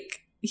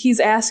like, he's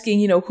asking,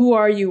 you know, who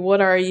are you?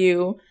 What are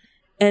you?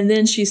 And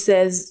then she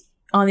says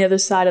on the other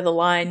side of the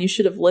line, you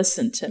should have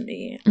listened to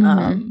me.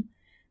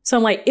 So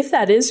I'm like, if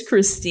that is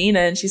Christina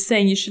and she's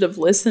saying you should have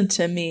listened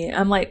to me,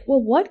 I'm like,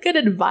 well, what good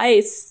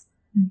advice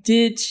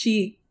did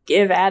she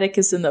give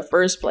Atticus in the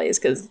first place?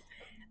 Because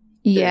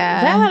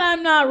Yeah. That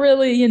I'm not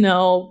really, you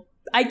know,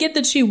 I get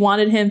that she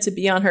wanted him to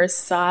be on her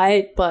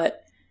side,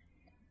 but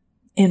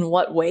in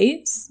what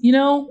ways, you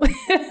know?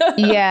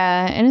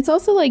 Yeah. And it's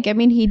also like, I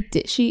mean, he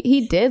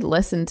did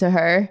listen to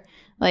her.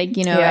 Like,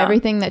 you know,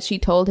 everything that she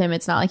told him,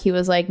 it's not like he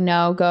was like,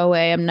 no, go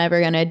away, I'm never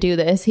going to do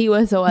this. He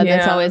was the one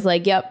that's always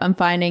like, yep, I'm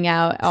finding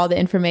out all the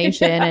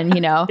information. And,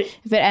 you know,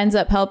 if it ends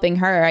up helping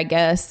her, I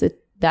guess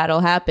that'll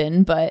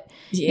happen. But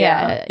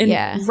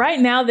right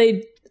now,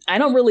 I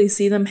don't really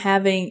see them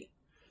having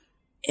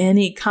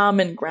any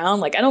common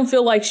ground. Like, I don't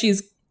feel like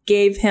she's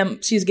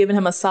given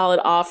him a solid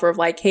offer of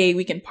like, hey,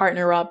 we can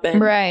partner up. And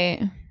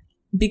right.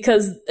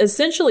 Because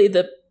essentially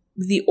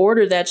the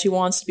order that she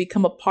wants to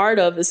become a part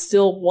of is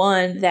still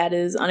one that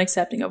is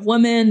unaccepting of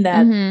women,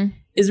 that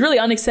is really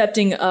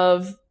unaccepting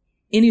of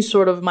any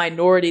sort of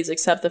minorities,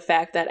 except the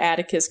fact that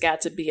Atticus got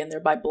to be in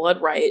there by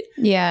blood right.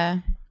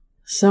 Yeah.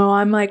 So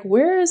I'm like,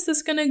 where is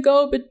this going to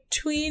go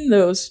between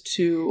those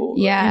two?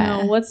 Yeah.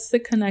 You know, what's the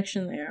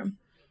connection there?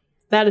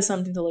 That is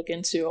something to look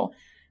into.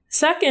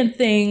 Second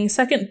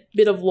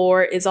bit of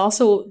lore is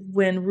also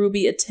when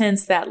Ruby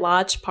attends that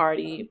lodge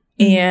party.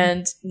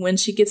 And when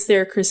she gets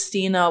there,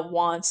 Christina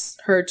wants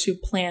her to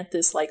plant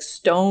this like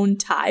stone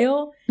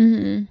tile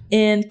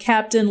in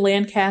Captain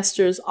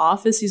Lancaster's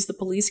office. He's the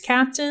police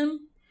captain.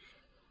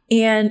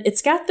 And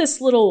it's got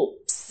this little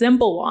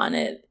symbol on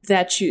it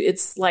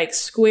it's like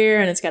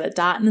square and it's got a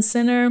dot in the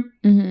center.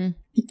 And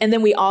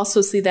then we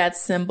also see that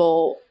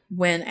symbol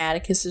when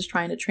Atticus is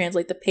trying to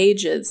translate the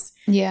pages.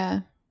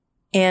 Yeah.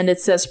 And it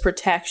says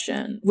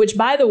protection, which,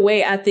 by the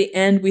way, at the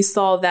end, we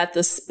saw that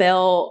the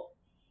spell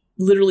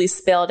literally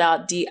spelled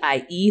out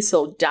D-I-E,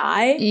 so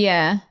die.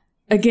 Yeah.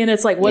 Again,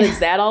 it's like, what is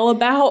that all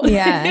about?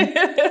 Yeah.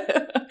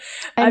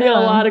 I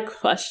got a lot of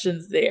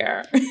questions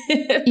there.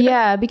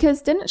 Yeah,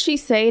 because didn't she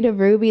say to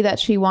Ruby that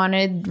she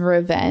wanted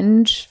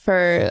revenge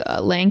for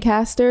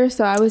Lancaster?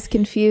 So I was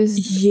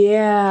confused.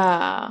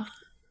 Yeah.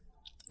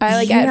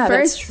 At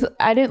first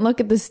I didn't look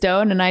at the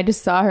stone and I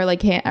just saw her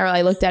like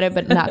I looked at it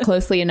but not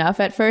closely enough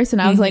at first,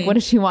 and I was like, what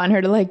does she want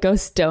her to like go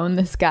stone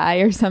this guy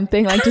or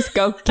something, like just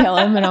go kill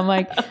him? And I'm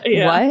like,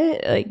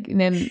 what? Like, and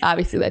then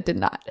obviously that did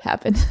not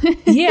happen.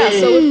 Yeah,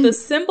 so if the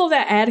symbol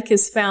that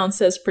Atticus found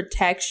says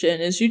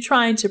protection, is you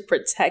trying to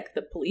protect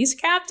the police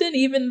captain,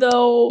 even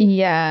though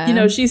you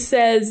know, she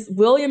says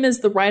William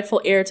is the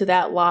rightful heir to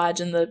that lodge,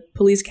 and the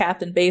police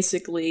captain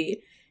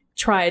basically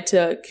tried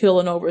to kill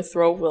and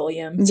overthrow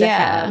William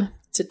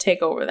to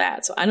take over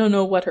that. So I don't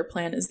know what her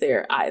plan is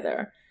there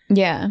either.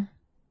 Yeah.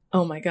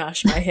 Oh my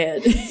gosh, my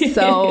head.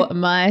 So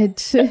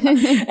much.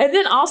 And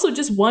then also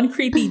just one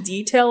creepy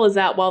detail is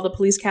that while the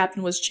police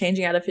captain was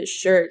changing out of his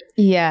shirt,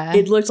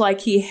 it looked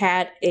like he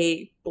had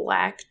a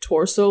black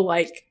torso,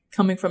 like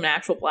coming from an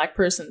actual black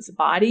person's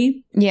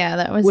body. Yeah,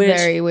 that was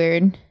very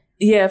weird.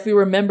 Yeah, if you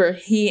remember,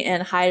 he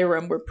and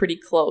Hiram were pretty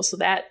close. So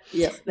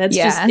that's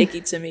just icky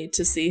to me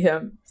to see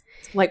him.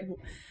 Like,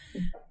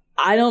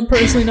 I don't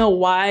personally know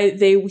why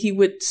he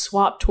would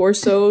swap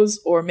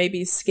torsos or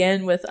maybe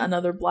skin with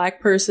another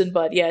black person,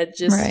 but yeah,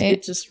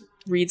 it just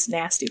reads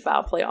nasty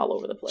foul play all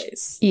over the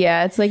place.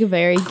 Yeah, it's like a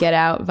very Get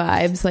Out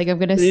vibes. Like, I'm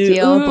gonna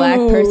steal a black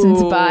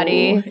person's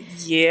body.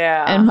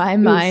 Yeah, and my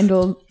mind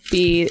will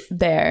be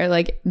there.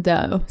 Like,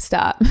 no,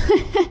 stop.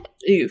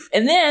 Oof.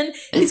 And then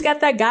he's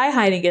got that guy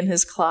hiding in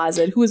his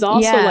closet who is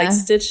also like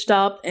stitched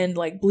up and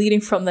like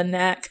bleeding from the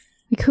neck.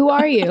 Like, who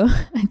are you?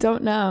 I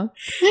don't know.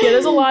 Yeah,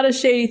 there's a lot of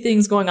shady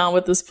things going on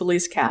with this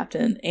police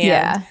captain.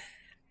 And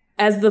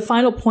as the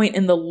final point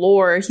in the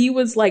lore, he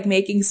was like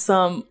making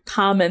some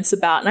comments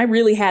about, and I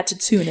really had to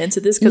tune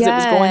into this because it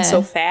was going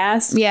so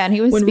fast. Yeah, and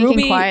he was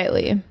speaking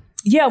quietly.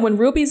 Yeah, when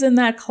Ruby's in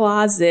that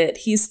closet,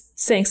 he's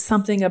saying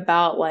something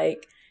about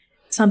like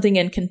something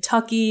in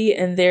Kentucky,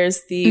 and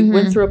there's the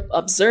Winthrop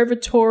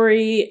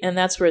Observatory, and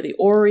that's where the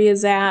Orrery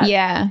is at.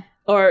 Yeah.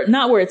 Or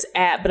not where it's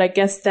at, but I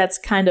guess that's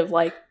kind of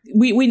like,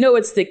 we know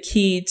it's the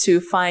key to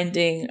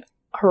finding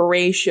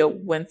Horatio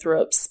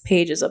Winthrop's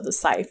pages of the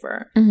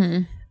cipher.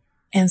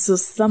 And so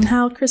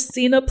somehow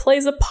Christina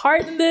plays a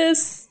part in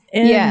this.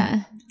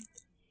 And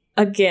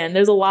again,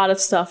 there's a lot of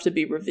stuff to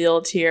be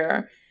revealed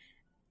here.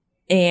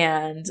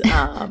 And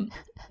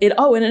it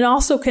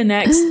also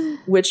connects,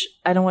 which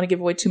I don't want to give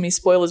away too many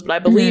spoilers, but I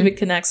believe it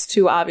connects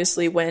to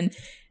obviously when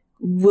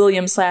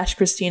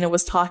William/Christina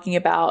was talking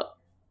about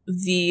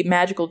the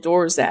magical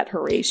doors that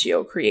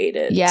Horatio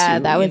created. Yeah,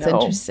 that was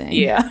interesting.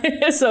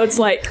 Yeah. So it's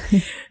like,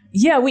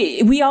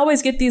 we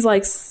always get these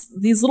like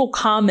these little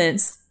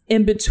comments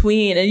in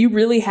between, and you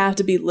really have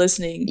to be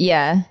listening.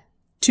 Yeah.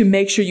 To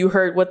make sure you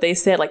heard what they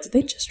said. Like, did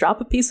they just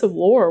drop a piece of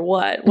lore or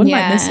what? What am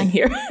I missing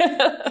here?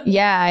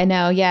 Yeah, I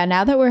know. Yeah,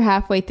 now that we're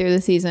halfway through the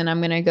season,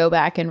 I'm going to go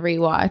back and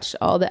rewatch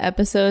all the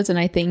episodes. And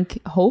I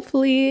think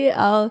hopefully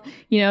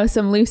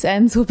some loose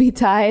ends will be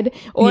tied.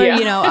 Or,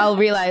 I'll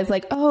realize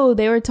like, oh,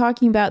 they were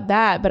talking about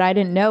that, but I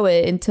didn't know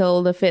it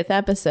until the 5th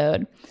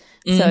episode.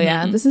 So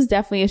yeah, this is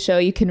definitely a show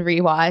you can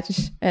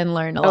rewatch and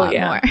learn a lot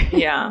more.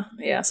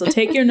 Yeah. So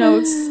take your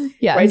notes,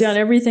 write down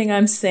everything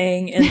I'm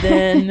saying, and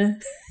then...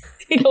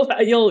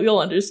 You'll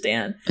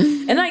understand.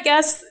 And I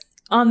guess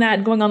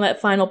going on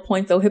that final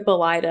point though,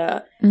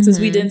 Hippolyta, since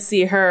we didn't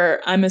see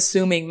her, I'm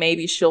assuming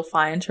maybe she'll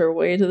find her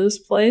way to this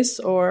place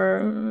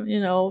or, you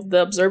know,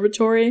 the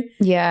observatory.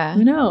 Yeah.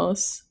 Who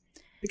knows?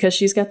 Because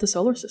she's got the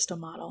solar system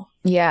model.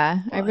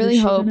 Yeah. I really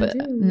hope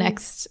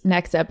next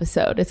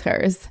episode is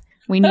hers.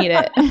 We need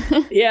it.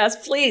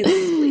 Yes,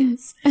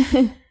 please.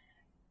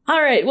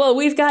 All right. Well,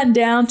 we've gotten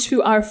down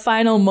to our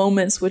final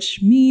moments,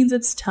 which means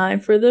it's time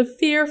for the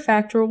Fear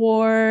Factor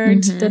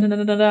Award.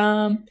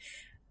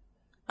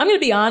 I'm going to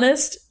be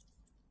honest,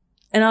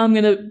 and I'm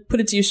going to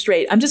put it to you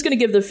straight. I'm just going to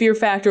give the Fear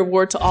Factor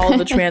Award to all of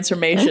the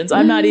transformations.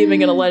 I'm not even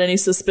going to let any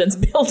suspense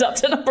build up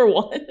to number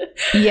one.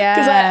 Yeah.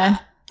 Because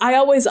I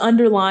always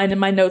underline in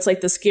my notes like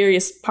the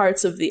scariest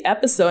parts of the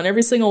episode, and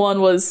every single one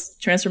was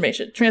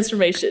transformation.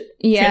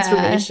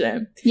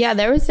 Yeah,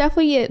 there was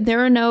definitely there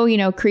were no, you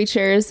know,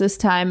 creatures this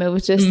time. It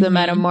was just the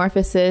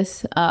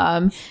metamorphosis.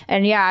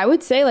 And yeah, I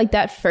would say like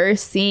that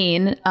first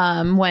scene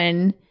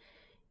when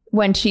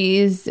Ruby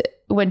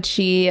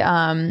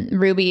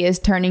is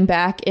turning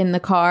back in the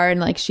car and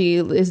like she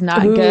is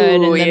not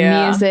good, and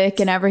the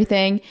music and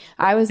everything,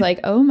 I was like,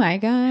 oh my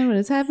god, what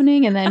is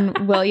happening? And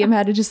then William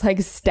had to just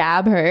like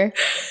stab her.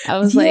 I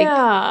was like,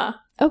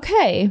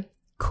 okay,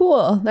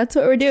 cool, that's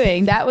what we're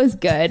doing. That was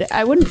good.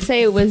 I wouldn't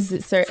say it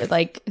was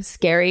like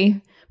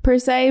scary per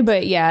se,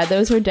 but yeah,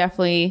 those were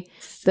definitely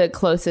the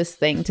closest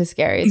thing to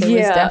scary.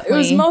 It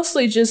was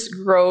mostly just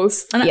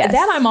gross. And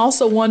that I'm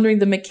also wondering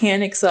the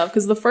mechanics of,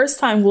 because the first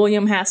time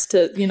William has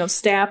to, you know,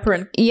 stab her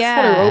and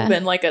cut her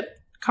open like a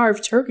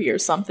carved turkey or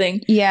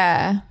something.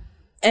 Yeah.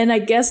 And I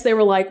guess they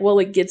were like, well,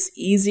 it gets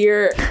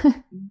easier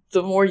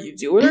the more you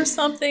do it or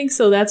something.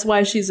 So that's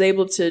why she's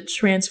able to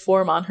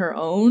transform on her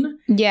own.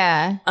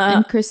 Yeah.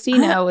 And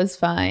Christina was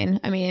fine.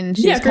 I mean,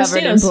 she's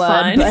covered in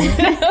blood.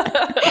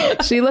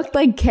 But she looked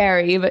like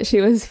Carrie, but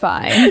she was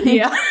fine.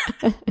 Yeah.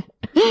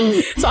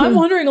 So I'm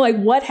wondering like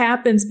what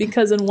happens,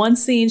 because in one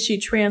scene she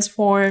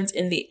transformed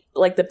in the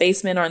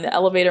basement or in the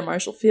elevator,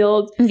 Marshall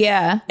Field.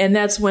 Yeah. And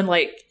that's when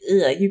like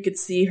you could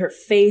see her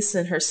face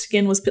and her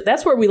skin was,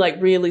 that's where we like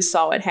really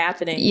saw it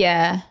happening.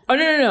 Yeah. Oh,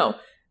 no.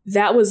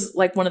 That was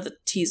like one of the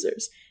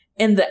teasers.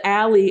 In the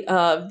alley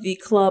of the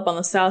club on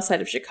the south side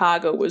of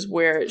Chicago was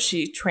where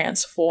she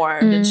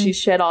transformed and she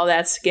shed all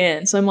that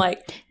skin. So I'm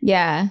like,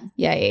 yeah.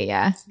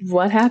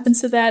 What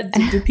happens to that?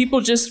 Do people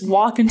just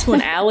walk into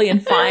an alley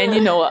and find,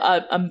 you know,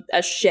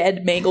 a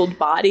shed, mangled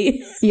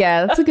body?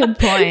 Yeah, that's a good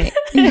point.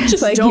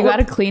 It's like you got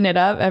to clean it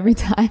up every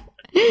time.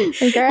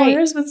 Like, all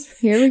right,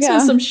 here we go.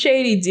 So some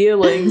shady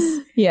dealings.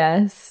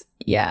 Yes.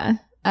 Yeah.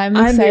 I'm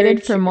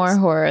excited for more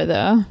horror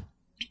though.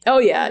 Oh,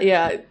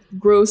 yeah.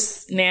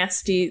 Gross,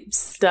 nasty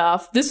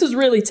stuff. This is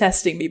really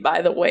testing me,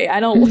 by the way. I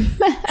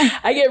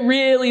get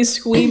really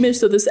squeamish,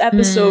 so this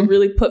episode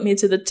really put me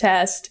to the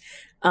test,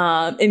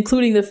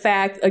 including the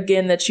fact,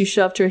 again, that she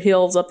shoved her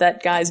heels up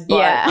that guy's butt.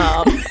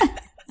 Yeah.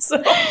 So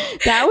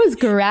that was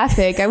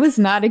graphic. I was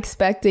not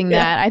expecting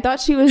that. I thought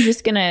she was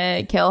just going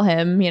to kill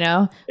him, you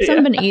know?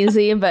 Something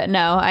easy, but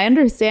no, I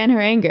understand her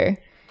anger.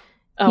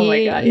 Oh,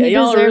 my God. Yeah,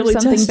 y'all are really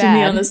testing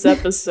me on this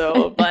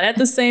episode. But at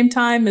the same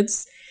time,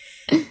 it's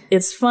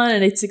fun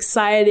and it's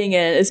exciting,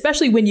 and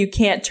especially when you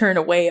can't turn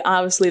away.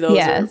 Obviously,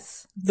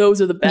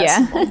 those are the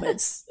best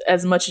moments,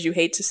 as much as you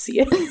hate to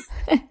see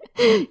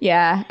it.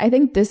 Yeah, I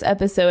think this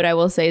episode, I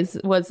will say,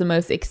 was the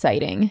most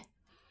exciting.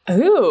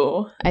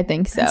 Ooh, I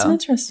think so. That's an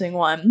interesting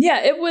one.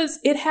 Yeah, it was.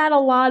 It had a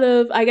lot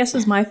of, I guess,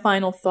 is my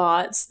final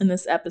thoughts in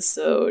this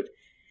episode.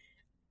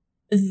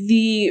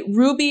 The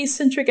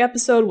Ruby-centric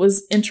episode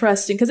was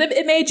interesting because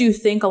it made you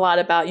think a lot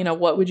about, you know,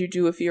 what would you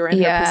do if you were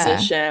in her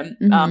position,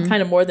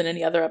 kind of more than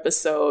any other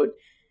episode.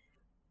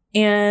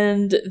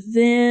 And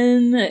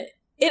then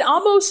it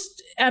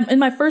almost, in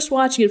my first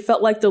watching, it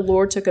felt like the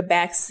lore took a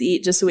back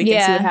seat just so we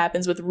can see what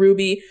happens with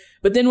Ruby.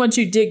 But then once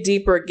you dig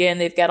deeper again,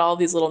 they've got all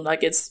these little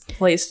nuggets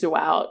placed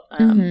throughout.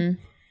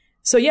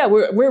 So yeah,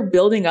 we're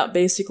building up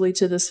basically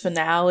to this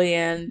finale,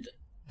 and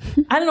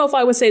I don't know if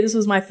I would say this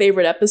was my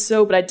favorite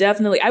episode, but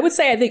I would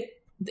say I think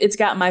it's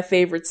got my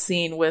favorite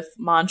scene with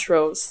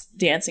Montrose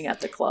dancing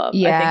at the club.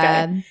 Yeah.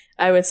 I think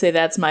I would say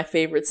that's my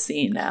favorite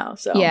scene now.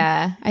 So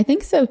yeah, I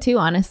think so too,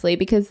 honestly,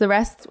 because the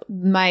rest,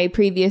 my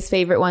previous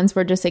favorite ones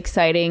were just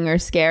exciting or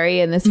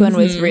scary, and this one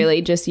was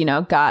really just, you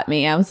know, got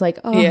me. I was like,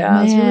 oh yeah,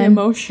 man. It's really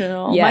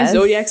emotional. Yes. My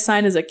zodiac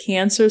sign is a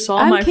Cancer, so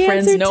all my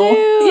friends know.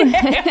 Too.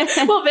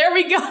 Well, there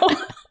we go.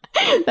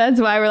 That's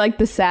why we're like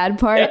the sad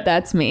part. Yep.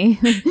 That's me.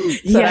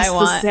 That's what I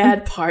want. The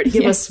sad part.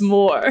 Give us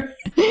more.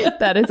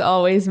 That is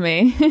always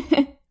me.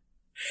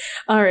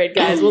 All right,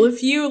 guys. Well,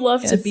 if you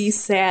love to be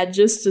sad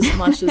just as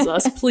much as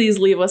us, please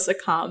leave us a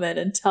comment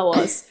and tell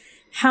us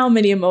how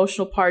many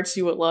emotional parts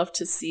you would love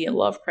to see in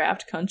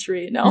Lovecraft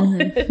Country. No,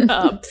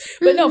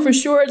 but no, for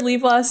sure,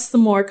 leave us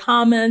some more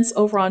comments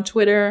over on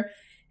Twitter.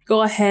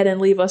 Go ahead and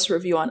leave us a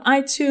review on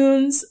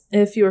iTunes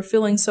if you're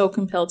feeling so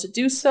compelled to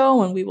do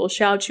so, and we will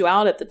shout you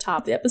out at the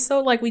top of the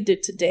episode like we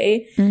did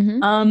today.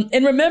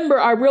 And remember,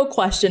 our real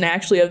question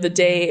actually of the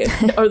day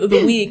or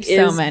the week is...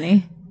 So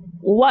many.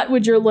 what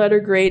would your letter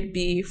grade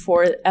be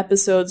for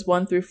episodes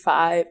 1 through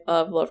 5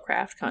 of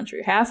Lovecraft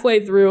Country?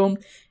 Halfway through,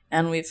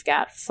 and we've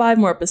got 5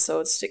 more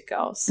episodes to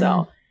go.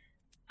 So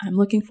I'm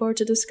looking forward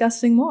to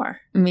discussing more.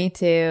 Me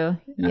too.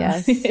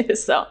 Yes.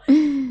 So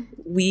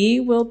we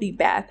will be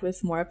back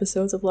with more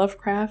episodes of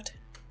Lovecraft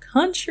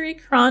Country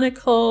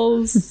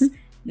Chronicles.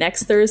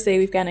 Next Thursday,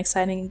 we've got an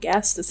exciting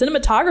guest, the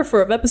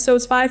cinematographer of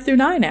episodes 5 through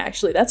 9,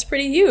 actually. That's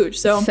pretty huge.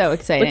 So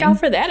exciting. Look out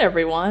for that,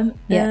 everyone.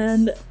 Yes.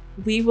 And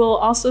we will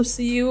also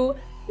see you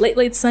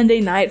late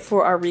Sunday night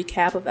for our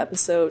recap of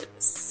episode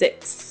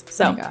 6.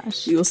 So oh my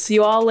gosh. We will see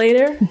you all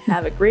later.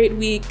 Have a great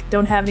week.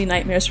 Don't have any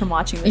nightmares from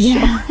watching this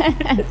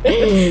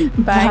show.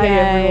 Bye,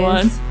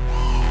 everyone.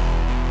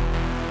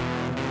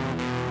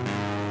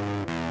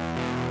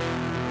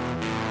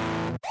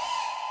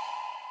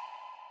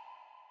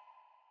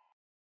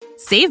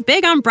 Save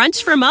big on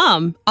brunch for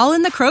mom, all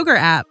in the Kroger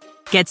app.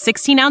 Get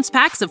 16-ounce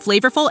packs of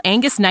flavorful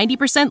Angus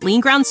 90%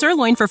 lean ground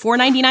sirloin for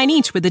 $4.99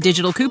 each with a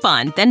digital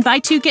coupon. Then buy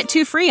 2, get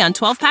 2 free on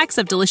 12 packs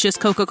of delicious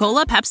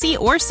Coca-Cola, Pepsi,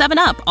 or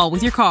 7-Up, all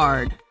with your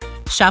card.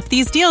 Shop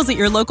these deals at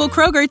your local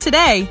Kroger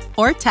today,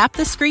 or tap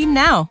the screen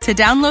now to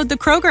download the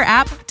Kroger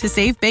app to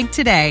save big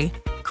today.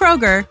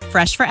 Kroger,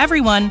 fresh for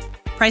everyone.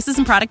 Prices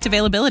and product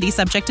availability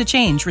subject to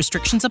change.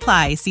 Restrictions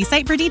apply. See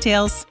site for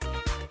details.